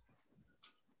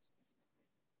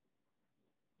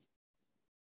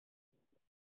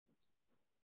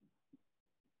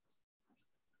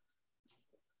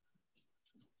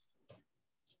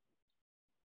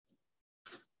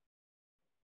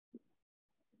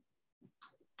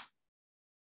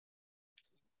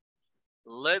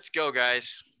 Let's go,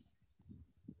 guys.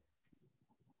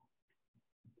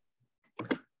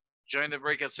 Join the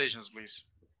breakout sessions, please.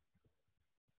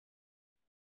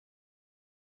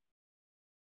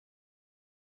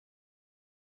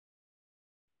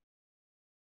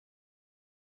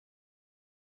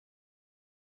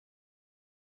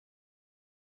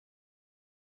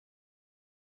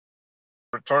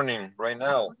 Returning right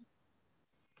now.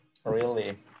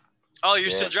 Really? Oh, you're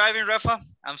still driving, Rafa?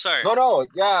 I'm sorry. No.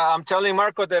 Yeah, I'm telling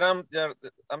Marco that I'm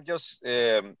just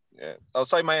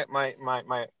outside my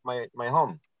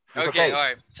home. It's Okay, all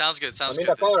right. Sounds good. Sounds good.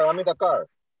 I'm in the car.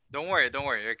 Don't worry.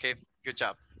 Okay, good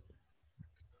job.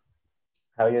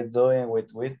 How you doing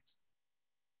with?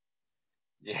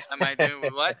 Yeah. Am I doing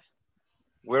with what?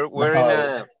 We're in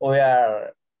a. We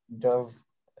are job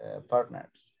partners.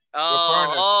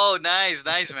 Oh, nice,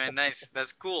 man, nice.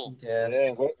 That's cool. Yes.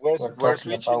 Yeah, we're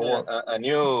switching a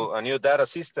new data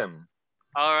system.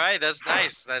 All right, that's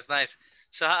nice. That's nice.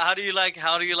 So how do you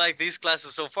like these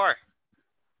classes so far?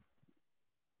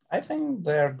 I think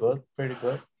they are good, pretty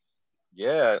good.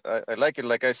 Yeah, I like it.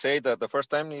 Like I say, that the first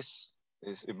time is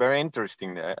very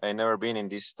interesting. I never been in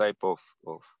this type of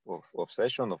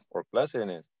session or class,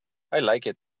 and I like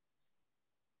it.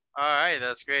 All right,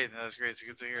 that's great. That's great. It's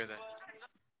good to hear that.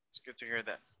 It's good to hear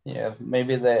that. Yeah,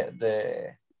 maybe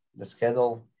the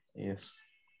schedule is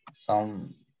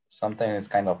something is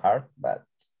kind of hard, but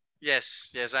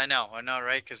Yes, I know,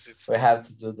 right? Because it's we have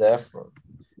to do the effort.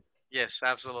 yes,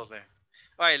 absolutely.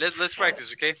 All right, let's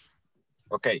practice, okay?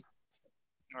 Okay.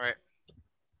 All right.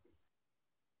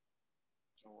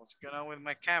 So what's going on with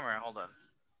my camera? Hold on.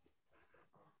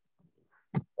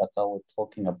 That's all we're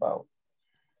talking about.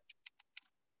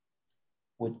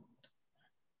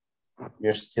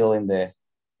 You're still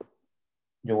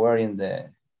you were in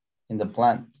the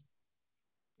plant.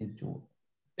 Did you?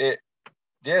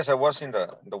 Yes, I was in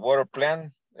the water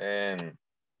plant, and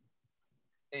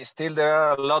still there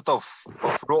are a lot of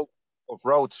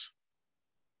roads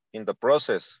in the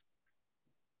process.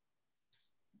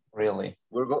 Really?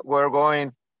 We're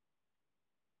going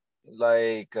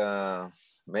like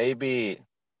maybe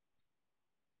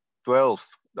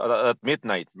 12 at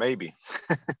midnight, maybe.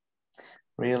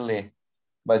 Really?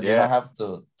 But you don't have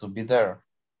to be there.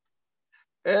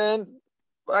 And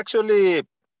actually,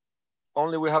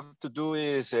 only we have to do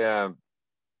is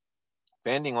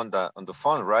pending on the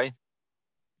phone, right?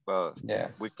 But yeah,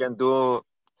 we can do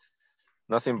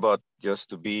nothing but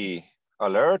just to be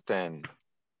alert, and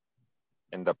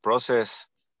the process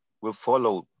will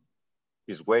follow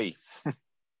its way.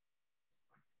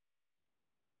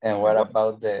 And what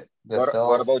about the cells?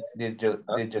 What about, did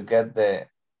you get the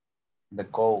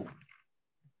code?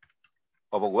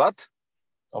 About what?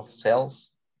 Of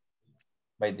sales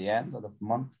by the end of the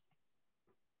month?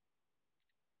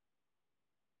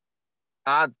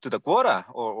 To the quota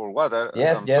or what?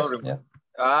 Yes, I'm yes. sorry.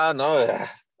 Yeah. No,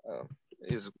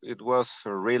 it was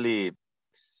really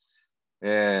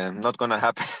not gonna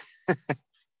happen.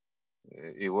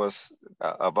 It was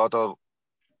about a.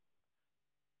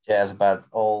 Yes, but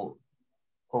all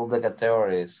the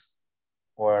categories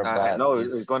were bad No,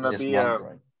 it's gonna this be month,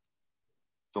 right?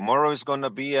 tomorrow is gonna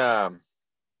be a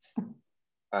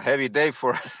heavy day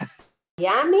for.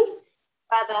 Miami,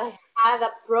 but I had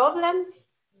a problem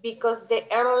because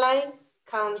the air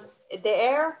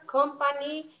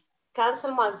company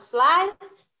canceled my flight,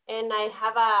 and I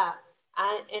have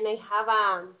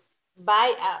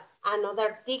buy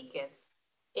another ticket.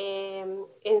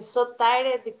 And so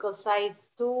tired because I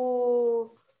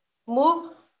to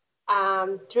move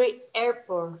 3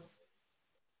 airport.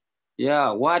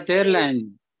 Yeah, what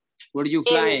airline were you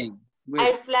flying with?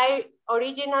 I fly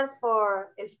original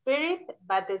for Spirit,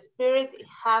 but the Spirit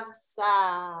has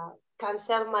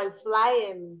canceled my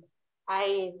flight, and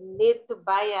I need to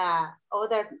buy a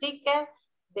other ticket.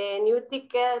 The new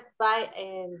ticket by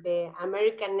the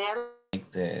American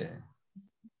Airlines.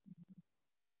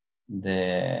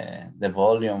 The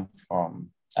volume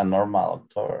from a normal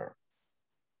October.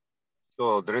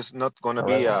 So there is not gonna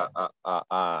be an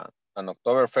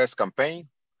Oktoberfest campaign.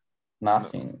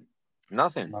 Nothing.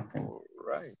 Nothing. Nothing.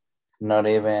 Right. Not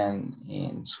even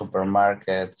in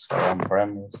supermarkets or on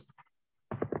premise.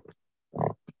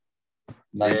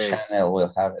 No channel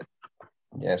will have it.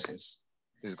 Yes,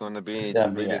 it's gonna be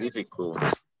really difficult.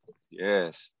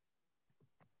 Yes.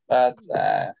 But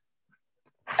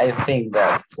I think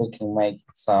that we can make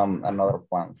another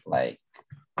plans, like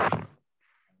we're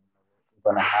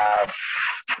gonna have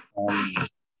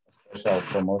special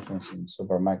promotions in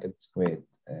supermarkets with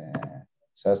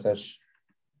sausage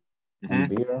and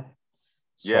beer.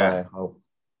 So I hope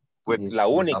with La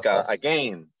Única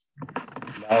again.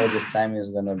 Now this time is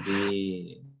gonna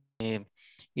be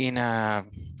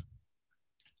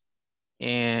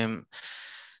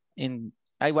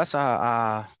I was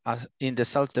in the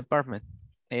sales department,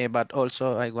 but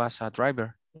also I was a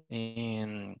driver,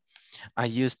 and I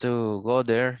used to go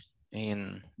there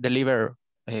and deliver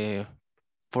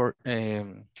for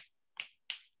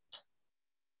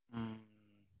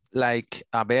like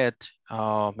a bed,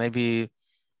 maybe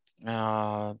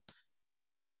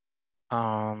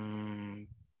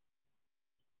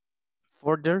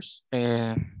orders,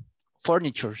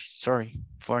 furniture. Sorry,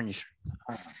 furniture.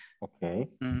 Okay.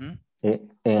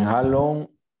 And how long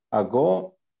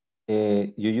ago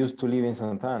you used to live in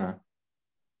Santana?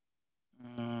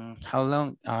 How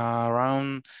long?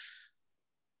 Around.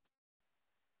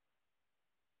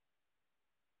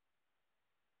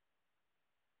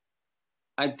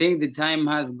 I think the time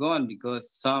has gone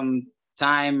because some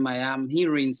time I am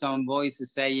hearing some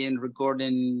voices saying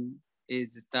recording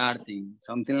is starting,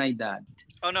 something like that.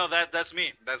 Oh no, that's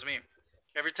me. That's me.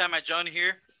 Every time I join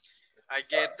here, I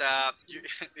get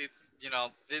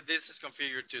this is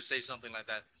configured to say something like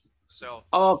that. So.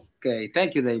 Okay,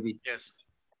 thank you, David. Yes,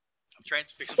 I'm trying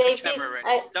to fix my camera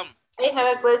right now. I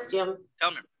have a question.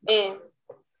 Tell me.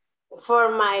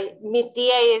 For my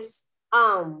tia is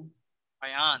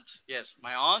My aunt, yes,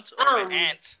 my aunt or my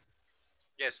aunt.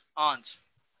 Yes, aunt.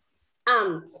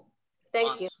 Aunt.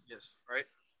 Thank you. Yes, right.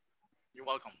 You're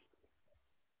welcome.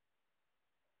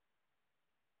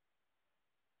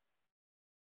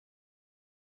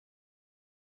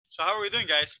 So how are we doing,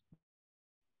 guys?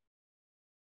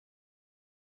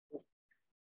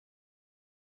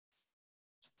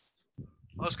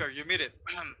 Oscar, you made it.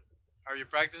 Are you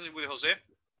practicing with Jose?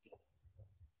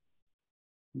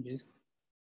 Yes.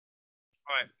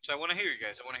 All right. So I want to hear you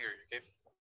guys. I want to hear you. Okay.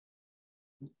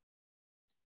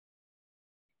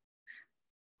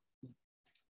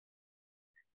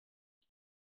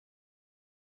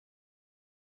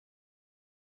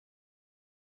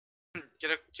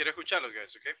 Quiero escucharlos,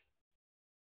 guys. Okay.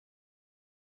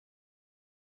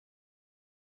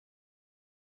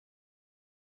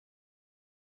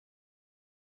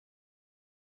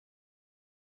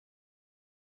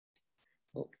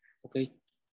 Okay.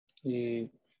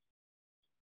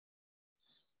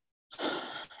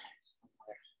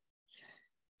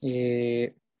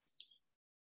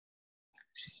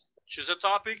 Choose a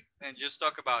topic and just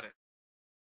talk about it.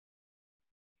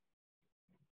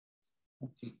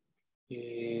 Okay.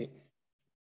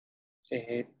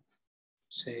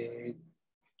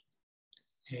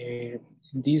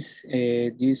 This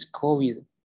COVID,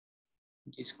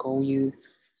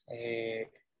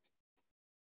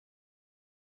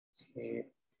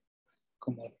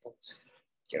 ¿cómo lo puedo decir?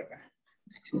 Quiero ver.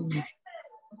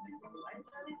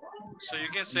 So you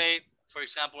can say, for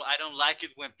example, I don't like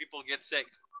it when people get sick.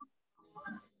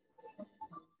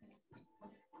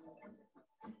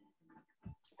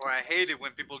 Or I hate it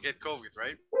when people get COVID,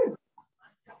 right?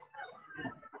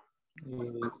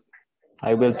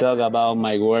 I will talk about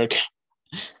my work.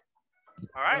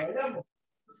 right.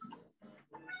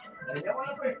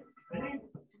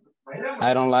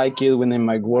 I don't like it when in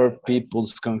my work people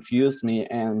confuse me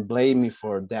and blame me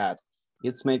for that.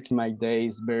 It makes my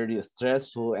days very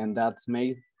stressful and that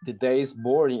makes the days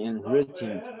boring and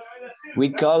routine. We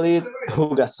call it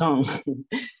jugazón,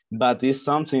 but it's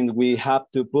something we have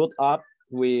to put up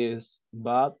with,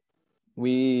 but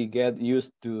we get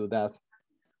used to that.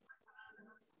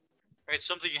 It's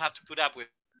something you have to put up with.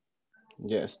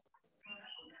 Yes,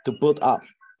 to put up.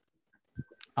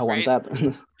 I want that.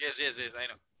 Yes, I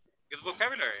know. Good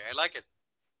vocabulary, I like it.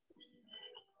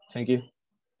 Thank you.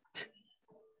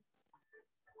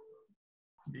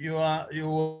 You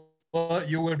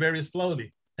were very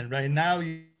slowly, and right now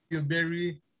you're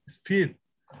very speed,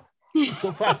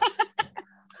 so fast.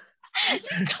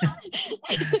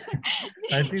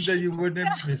 I think that you were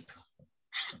nervous.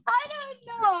 I don't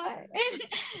know.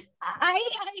 I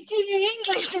think in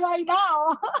English right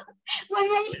now. When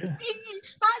I think in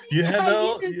Spanish, I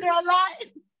need to draw a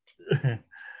line.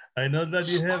 I know that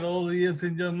you had all the ideas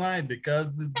in your mind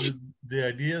because the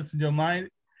ideas in your mind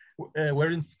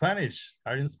were in Spanish,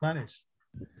 are in Spanish.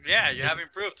 Yeah, you have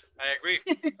improved. I agree.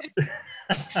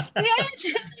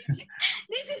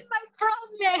 This is my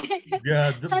problem.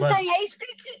 Yeah, sometimes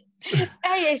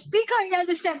I speak, I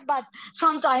understand, but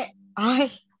sometimes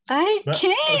I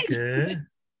can't. Okay.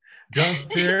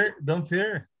 Don't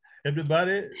fear.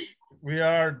 Everybody, we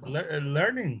are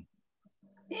learning.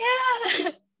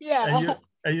 Yeah. Yeah.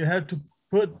 And you have to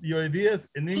put your ideas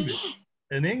in English.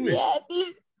 In English.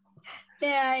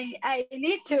 Yeah, I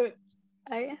need to.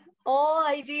 All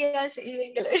ideas in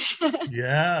English.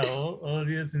 Yeah, all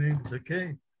ideas in English.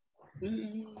 Okay.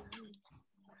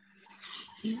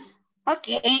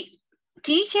 Okay,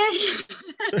 teachers,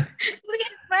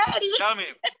 we're ready. Tell me.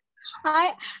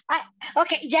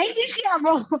 Okay, ya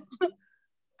iniciamos.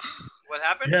 What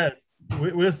happened? Yes,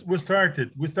 we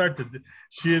started.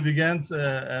 She began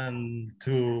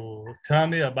to tell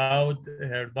me about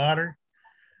her daughter,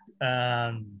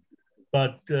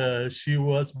 but she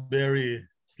was very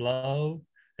slow,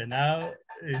 and now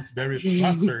it's very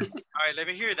faster. All right, let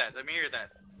me hear that.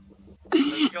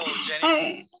 Let's go,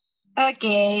 Jenny.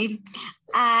 Okay,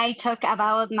 I talk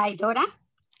about my daughter.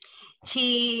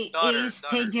 She is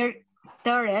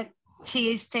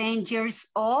 10 years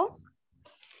old.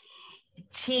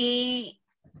 She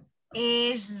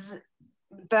is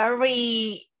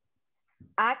very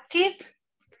active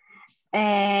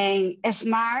and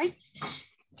smart.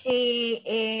 She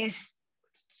is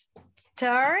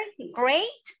third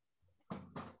grade,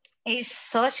 is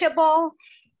sociable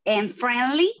and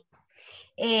friendly.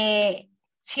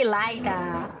 She likes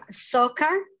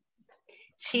soccer.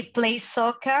 She plays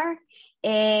soccer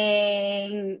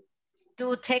and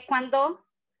do taekwondo.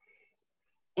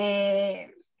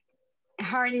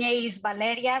 Her name is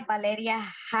Valeria. Valeria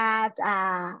had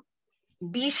a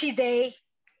busy day,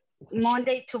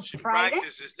 Monday to Friday.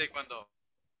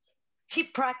 She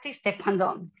practices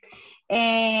taekwondo.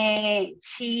 And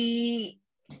she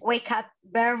wake up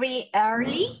very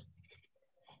early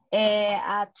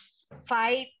at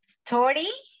 5:30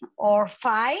 or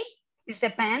 5, it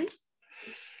depends.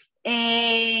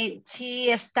 And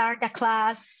she start the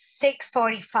class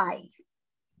 6:45.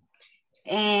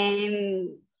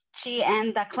 And she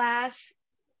end the class,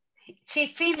 she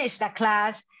finished the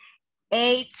class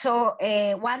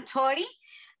 1:30,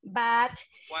 but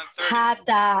 1:30. had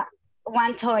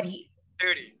 1:30.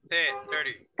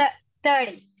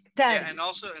 30. Yeah, and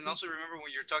also remember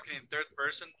when you're talking in third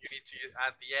person, you need to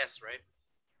add the S, right?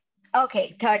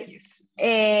 Okay, 30.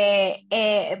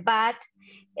 But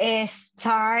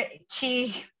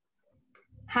she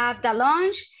had the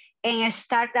lunch and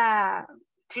start the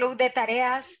club de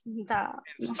tareas.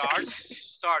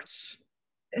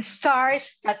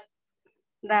 Starts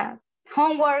the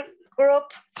homework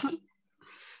group.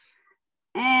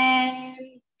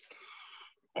 And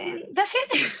that's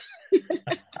it.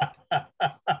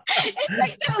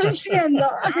 Estoy traduciendo.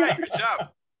 All right, good job.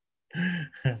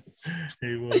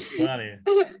 It was funny.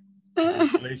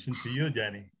 Congratulations to you,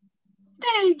 Jenny.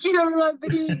 Thank you,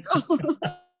 Rodrigo.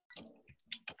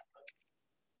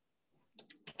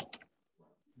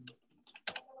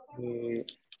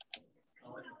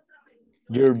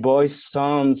 Your voice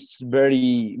sounds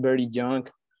very, very young.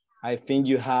 I think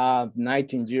you have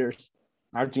 19 years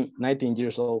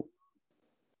old.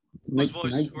 Whose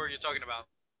voice were you talking about?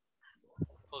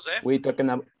 Jose? We're talking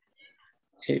about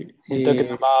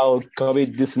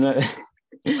COVID-19.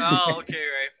 Oh, okay,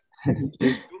 right.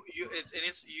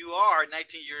 You are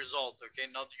 19 years old, okay?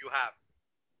 Not you have.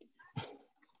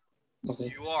 Okay.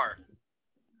 You are.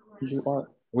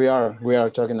 You are. We are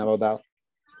talking about that.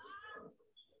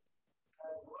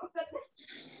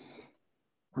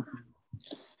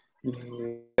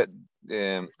 They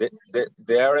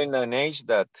are in an age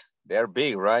that they're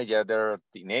big, right? Yeah, they're a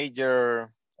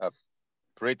teenager, a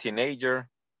pre-teenager,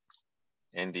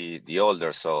 and the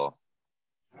older. So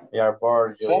you're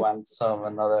bored, you want some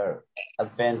another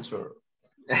adventure.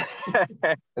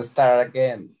 Start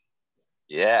again.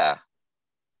 Yeah,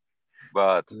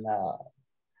 but no.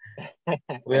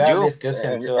 We are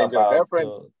discussing too about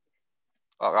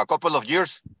a couple of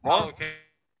years more. Oh, okay.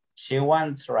 She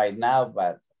wants right now,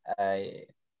 but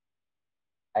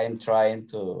I'm trying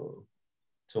to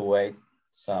wait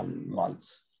some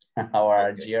months or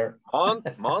a year.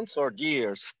 Months or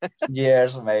years?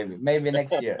 Years, maybe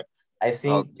next year. I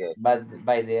think, but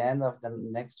by the end of the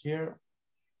next year,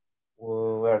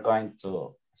 we're going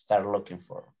to start looking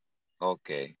for.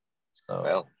 Okay. So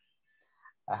well,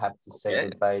 I have to say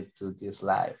goodbye to this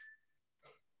life.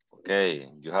 Okay,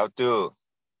 you have to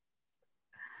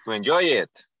enjoy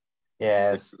it.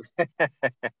 Yes.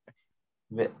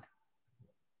 But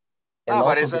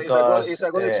it's a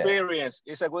good experience.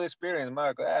 It's a good experience,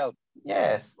 Marco.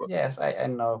 Yes, I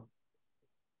know.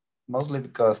 Mostly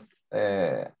because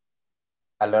a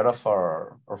lot of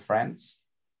our friends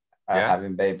are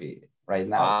having baby right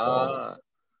now. So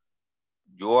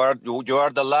you are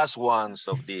the last ones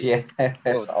of the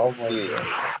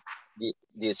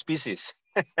the species.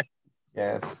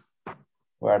 Yes,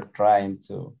 we're trying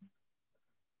to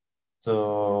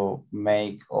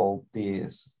make all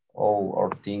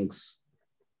our things.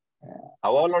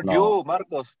 How old are you,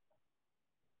 Marcos?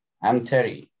 I'm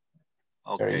 30.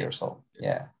 30 years old.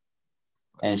 Yeah.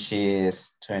 And she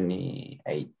is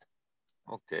 28.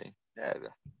 Okay. Yeah.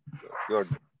 You're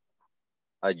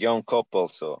a young couple,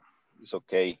 so it's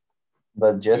okay.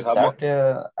 But just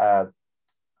started at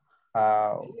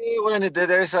how? Well,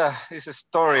 it's a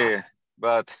story,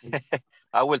 but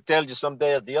I will tell you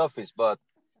someday at the office. But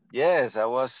yes, I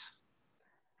was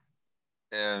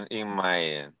in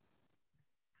my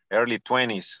early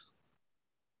 20s.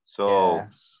 So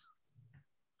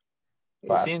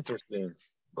it's interesting,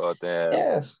 but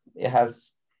yes, it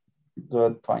has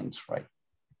good points, right?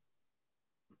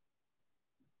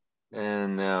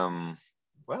 And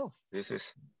well, this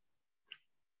is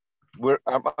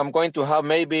I'm going to have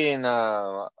maybe in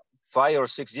 5 or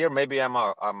 6 years. Maybe I'm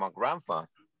a grandpa.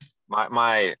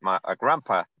 A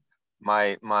grandpa.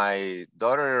 My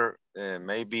daughter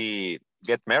maybe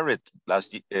get married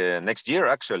next year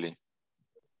actually.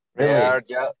 Really? They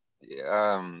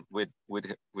are with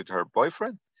her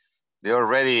boyfriend. They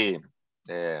already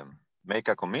make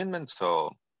a commitment.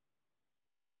 So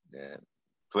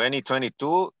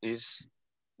 2022 is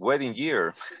wedding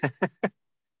year.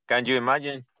 Can you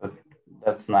imagine?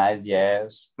 That's nice.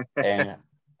 Yes. And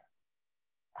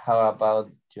how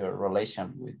about your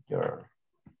relation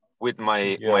with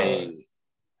my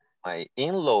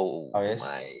in-law? Oh, yes.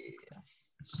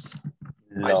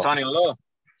 My son-in-law.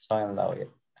 Son-in-law, yeah.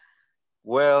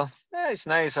 Well, it's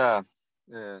nice.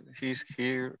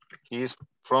 He's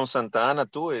from Santa Ana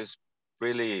too. Is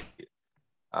really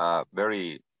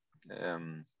very.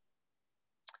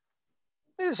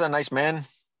 He's a nice man,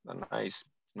 a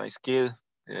nice kid.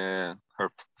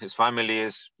 His family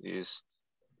is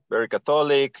very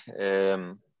Catholic.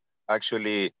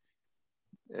 Actually,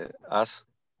 as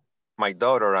my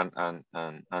daughter and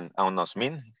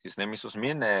Osmin, his name is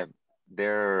Osmin.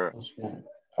 They're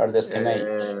are the same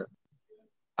age.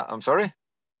 I'm sorry?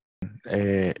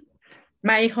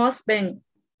 My husband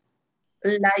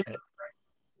like.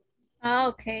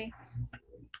 Okay.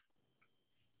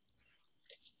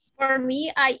 For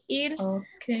me, I eat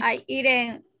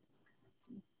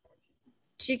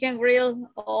chicken grill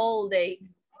all day.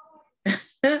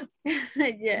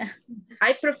 Yeah.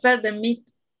 I prefer the meat.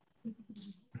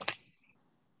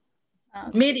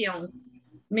 Medium.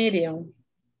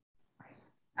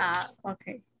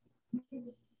 Okay.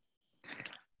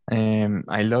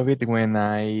 I love it when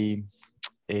I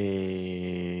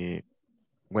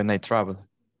travel.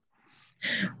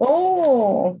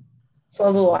 Oh,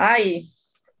 so do I.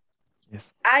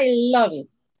 Yes. I love it.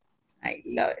 I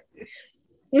love it.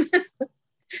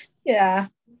 Yeah.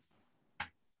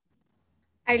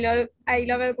 I love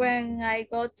it when I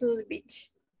go to the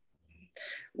beach.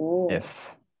 Ooh. Yes.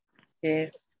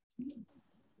 Yes.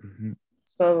 Mm-hmm.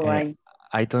 So do I.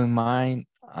 I don't mind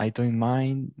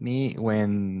me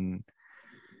when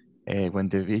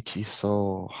the beach is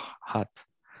so hot.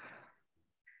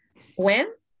 When?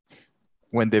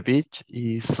 When the beach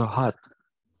is so hot.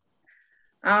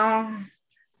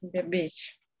 The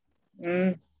beach.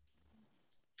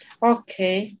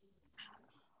 Okay.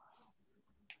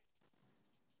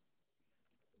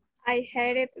 I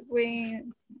hate it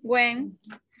when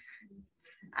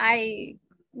I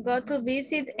go to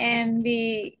visit and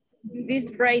be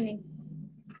this raining.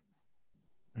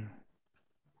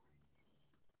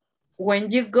 When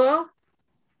you go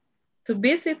to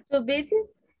visit? To visit,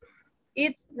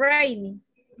 it's raining.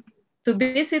 To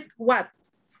visit what?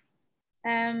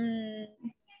 I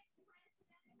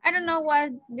don't know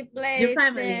what the place. Your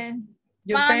family.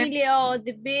 Your family or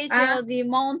the beach or the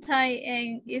mountain,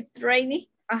 and it's raining.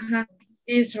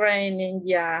 It's raining,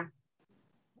 yeah.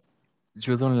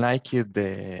 You don't like it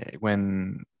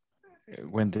when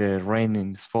the rain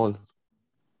is fall.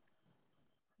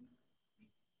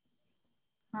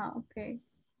 Okay.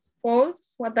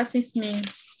 Falls? What does this mean?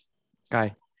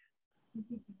 Cae.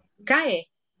 Cae.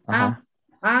 Yeah.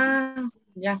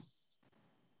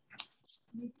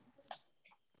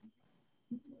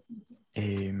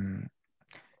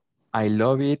 I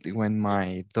love it when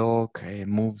my dog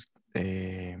moves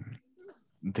their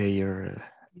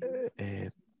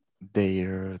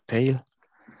tail.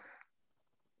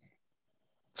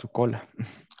 Su cola.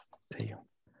 Tail.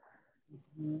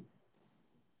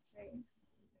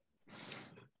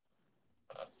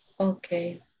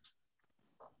 Okay.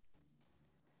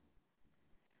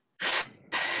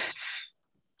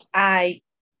 I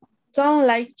don't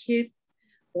like it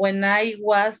when I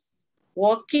was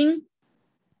walking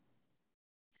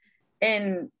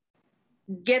and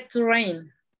get to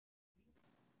rain.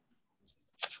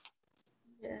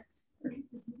 Yes.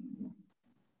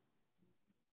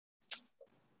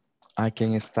 I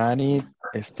can stand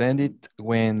it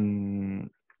when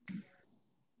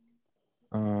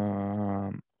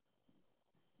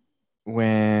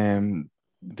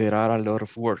there are a lot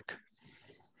of work.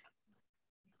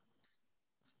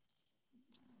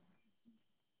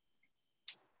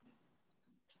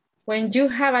 When you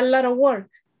have a lot of work.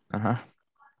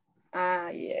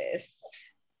 Yes.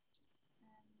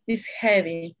 It's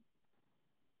heavy.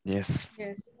 Yes.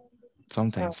 Yes.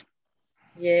 Sometimes.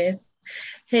 Yes.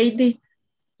 Heidi,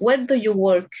 where do you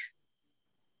work?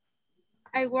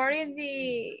 I work in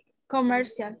the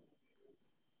commercial.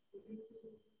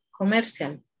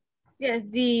 Commercial? Yes,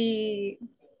 the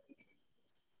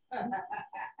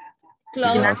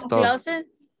closet.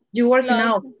 You working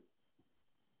out?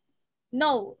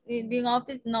 No, in the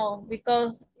office, no,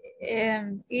 because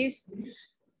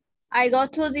I go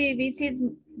to the visit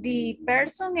the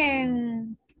person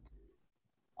and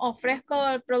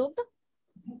ofrezco el producto.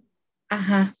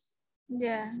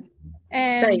 Yeah.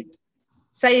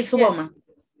 Sales woman.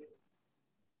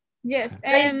 Yes.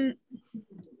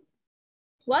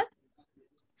 What?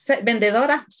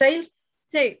 Vendedora, sales?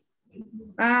 Sí.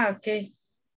 Okay.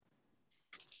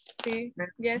 Sí,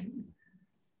 yes.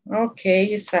 Okay,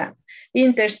 it's a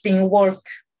interesting work.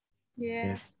 Yeah.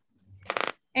 Yes.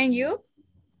 And you?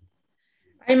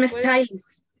 I'm a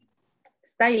stylist.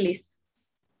 Stylist.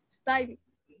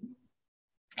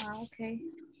 Okay.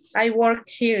 I work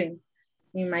here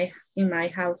in my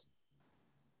house.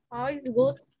 Oh, it's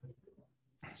good.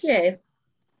 Yes.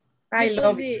 I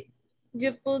love it.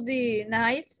 You put the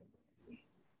knives?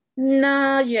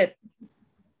 Not yet.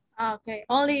 Okay.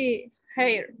 Only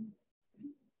hair.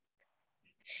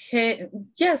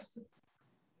 Yes.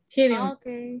 Here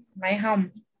in my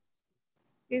home.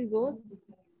 It's good.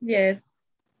 Yes.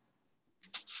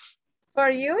 For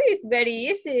you, it's very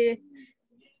easy.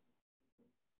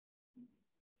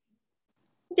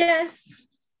 Yes.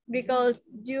 Because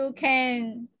you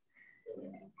can,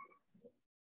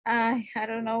 I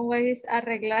don't know what is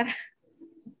arreglar.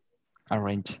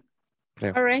 Arrange.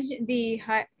 Creo. Arrange the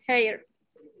hair.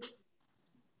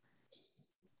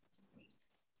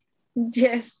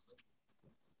 Yes.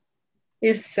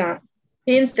 It's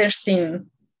interesting.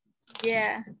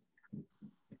 Yeah.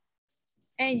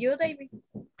 And you, David?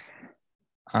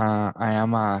 I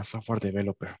am a software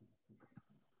developer.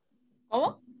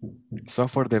 ¿Cómo?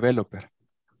 Software developer.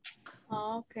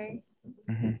 Oh, okay.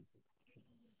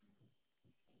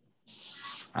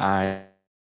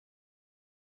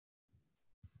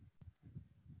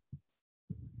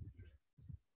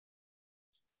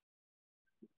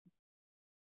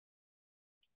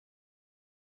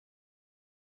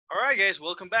 All right, guys,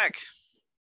 welcome back.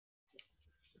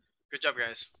 Good job,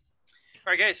 guys.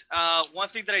 All right, guys. One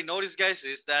thing that I noticed, guys,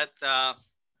 is that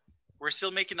we're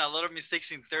still making a lot of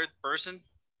mistakes in third person.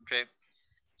 Okay.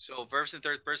 So verbs in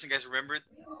third person, guys, remember,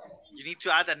 you need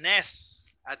to add an S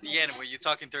at the end when you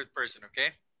talk in third person,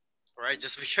 okay? All right,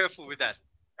 just be careful with that.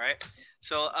 All right.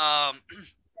 So,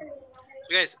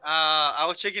 guys, I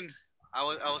was checking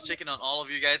on all of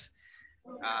you guys.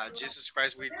 Jesus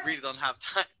Christ, we really don't have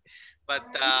time. But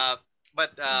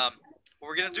what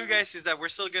we're gonna do, guys, is that we're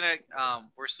still gonna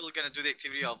do the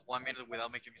activity of 1 minute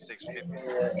without making mistakes. Okay.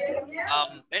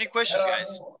 Any questions,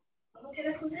 guys?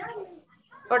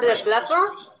 For the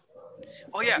platform?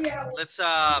 Oh yeah, let's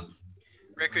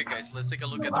real quick guys, let's take a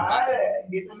look at the platform.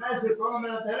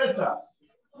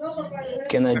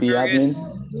 Can I be admin?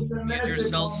 Mute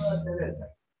yourselves. All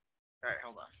right,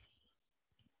 hold on.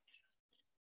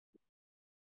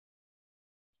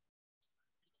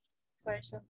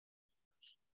 Question.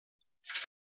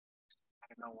 I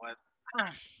don't know what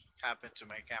happened to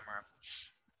my camera.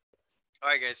 All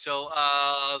right, guys. So,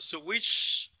 so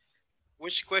which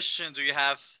question do you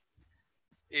have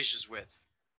issues with?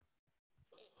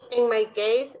 In my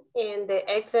case, in the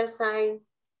exercise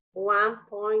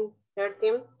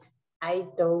 1.13, I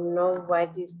don't know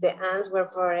what is the answer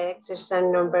for exercise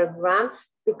number 1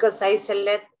 because I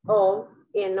select all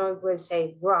and I will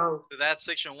say wrong. So that's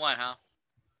section 1, huh?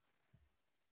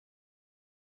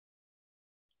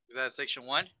 Is that section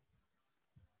 1?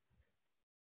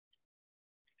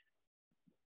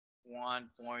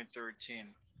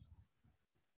 1.13.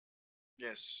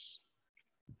 Yes.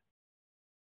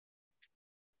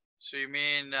 So you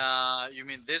mean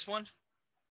this one?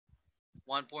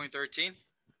 1.13?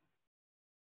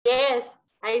 Yes,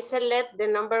 I select the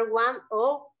number 1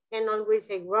 all and always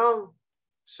say wrong.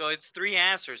 So it's 3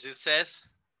 answers. It says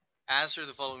answer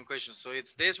the following questions. So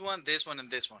it's this one, and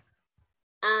this one.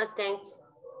 Thanks.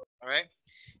 All right.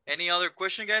 Any other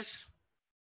question, guys?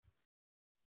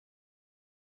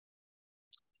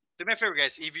 Do me a favor,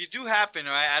 guys. If you do happen,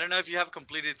 all right, I don't know if you have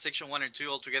completed section 1 or 2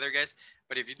 altogether, guys,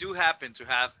 but if you do happen to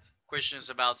have questions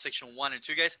about section 1 and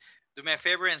 2, guys, do me a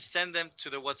favor and send them to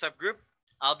the WhatsApp group.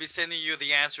 I'll be sending you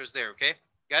the answers there, okay?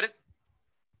 Got it?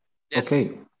 Yes?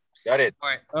 Okay. Got it. All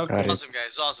right. Okay. Awesome,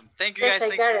 guys. Awesome. Thank you, Yes,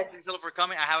 guys. I got it. Thanks a lot for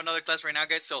coming. I have another class right now,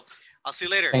 guys, so I'll see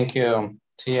you later. Thank you.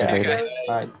 See you Bye, later. guys.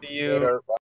 Bye. See you. Later.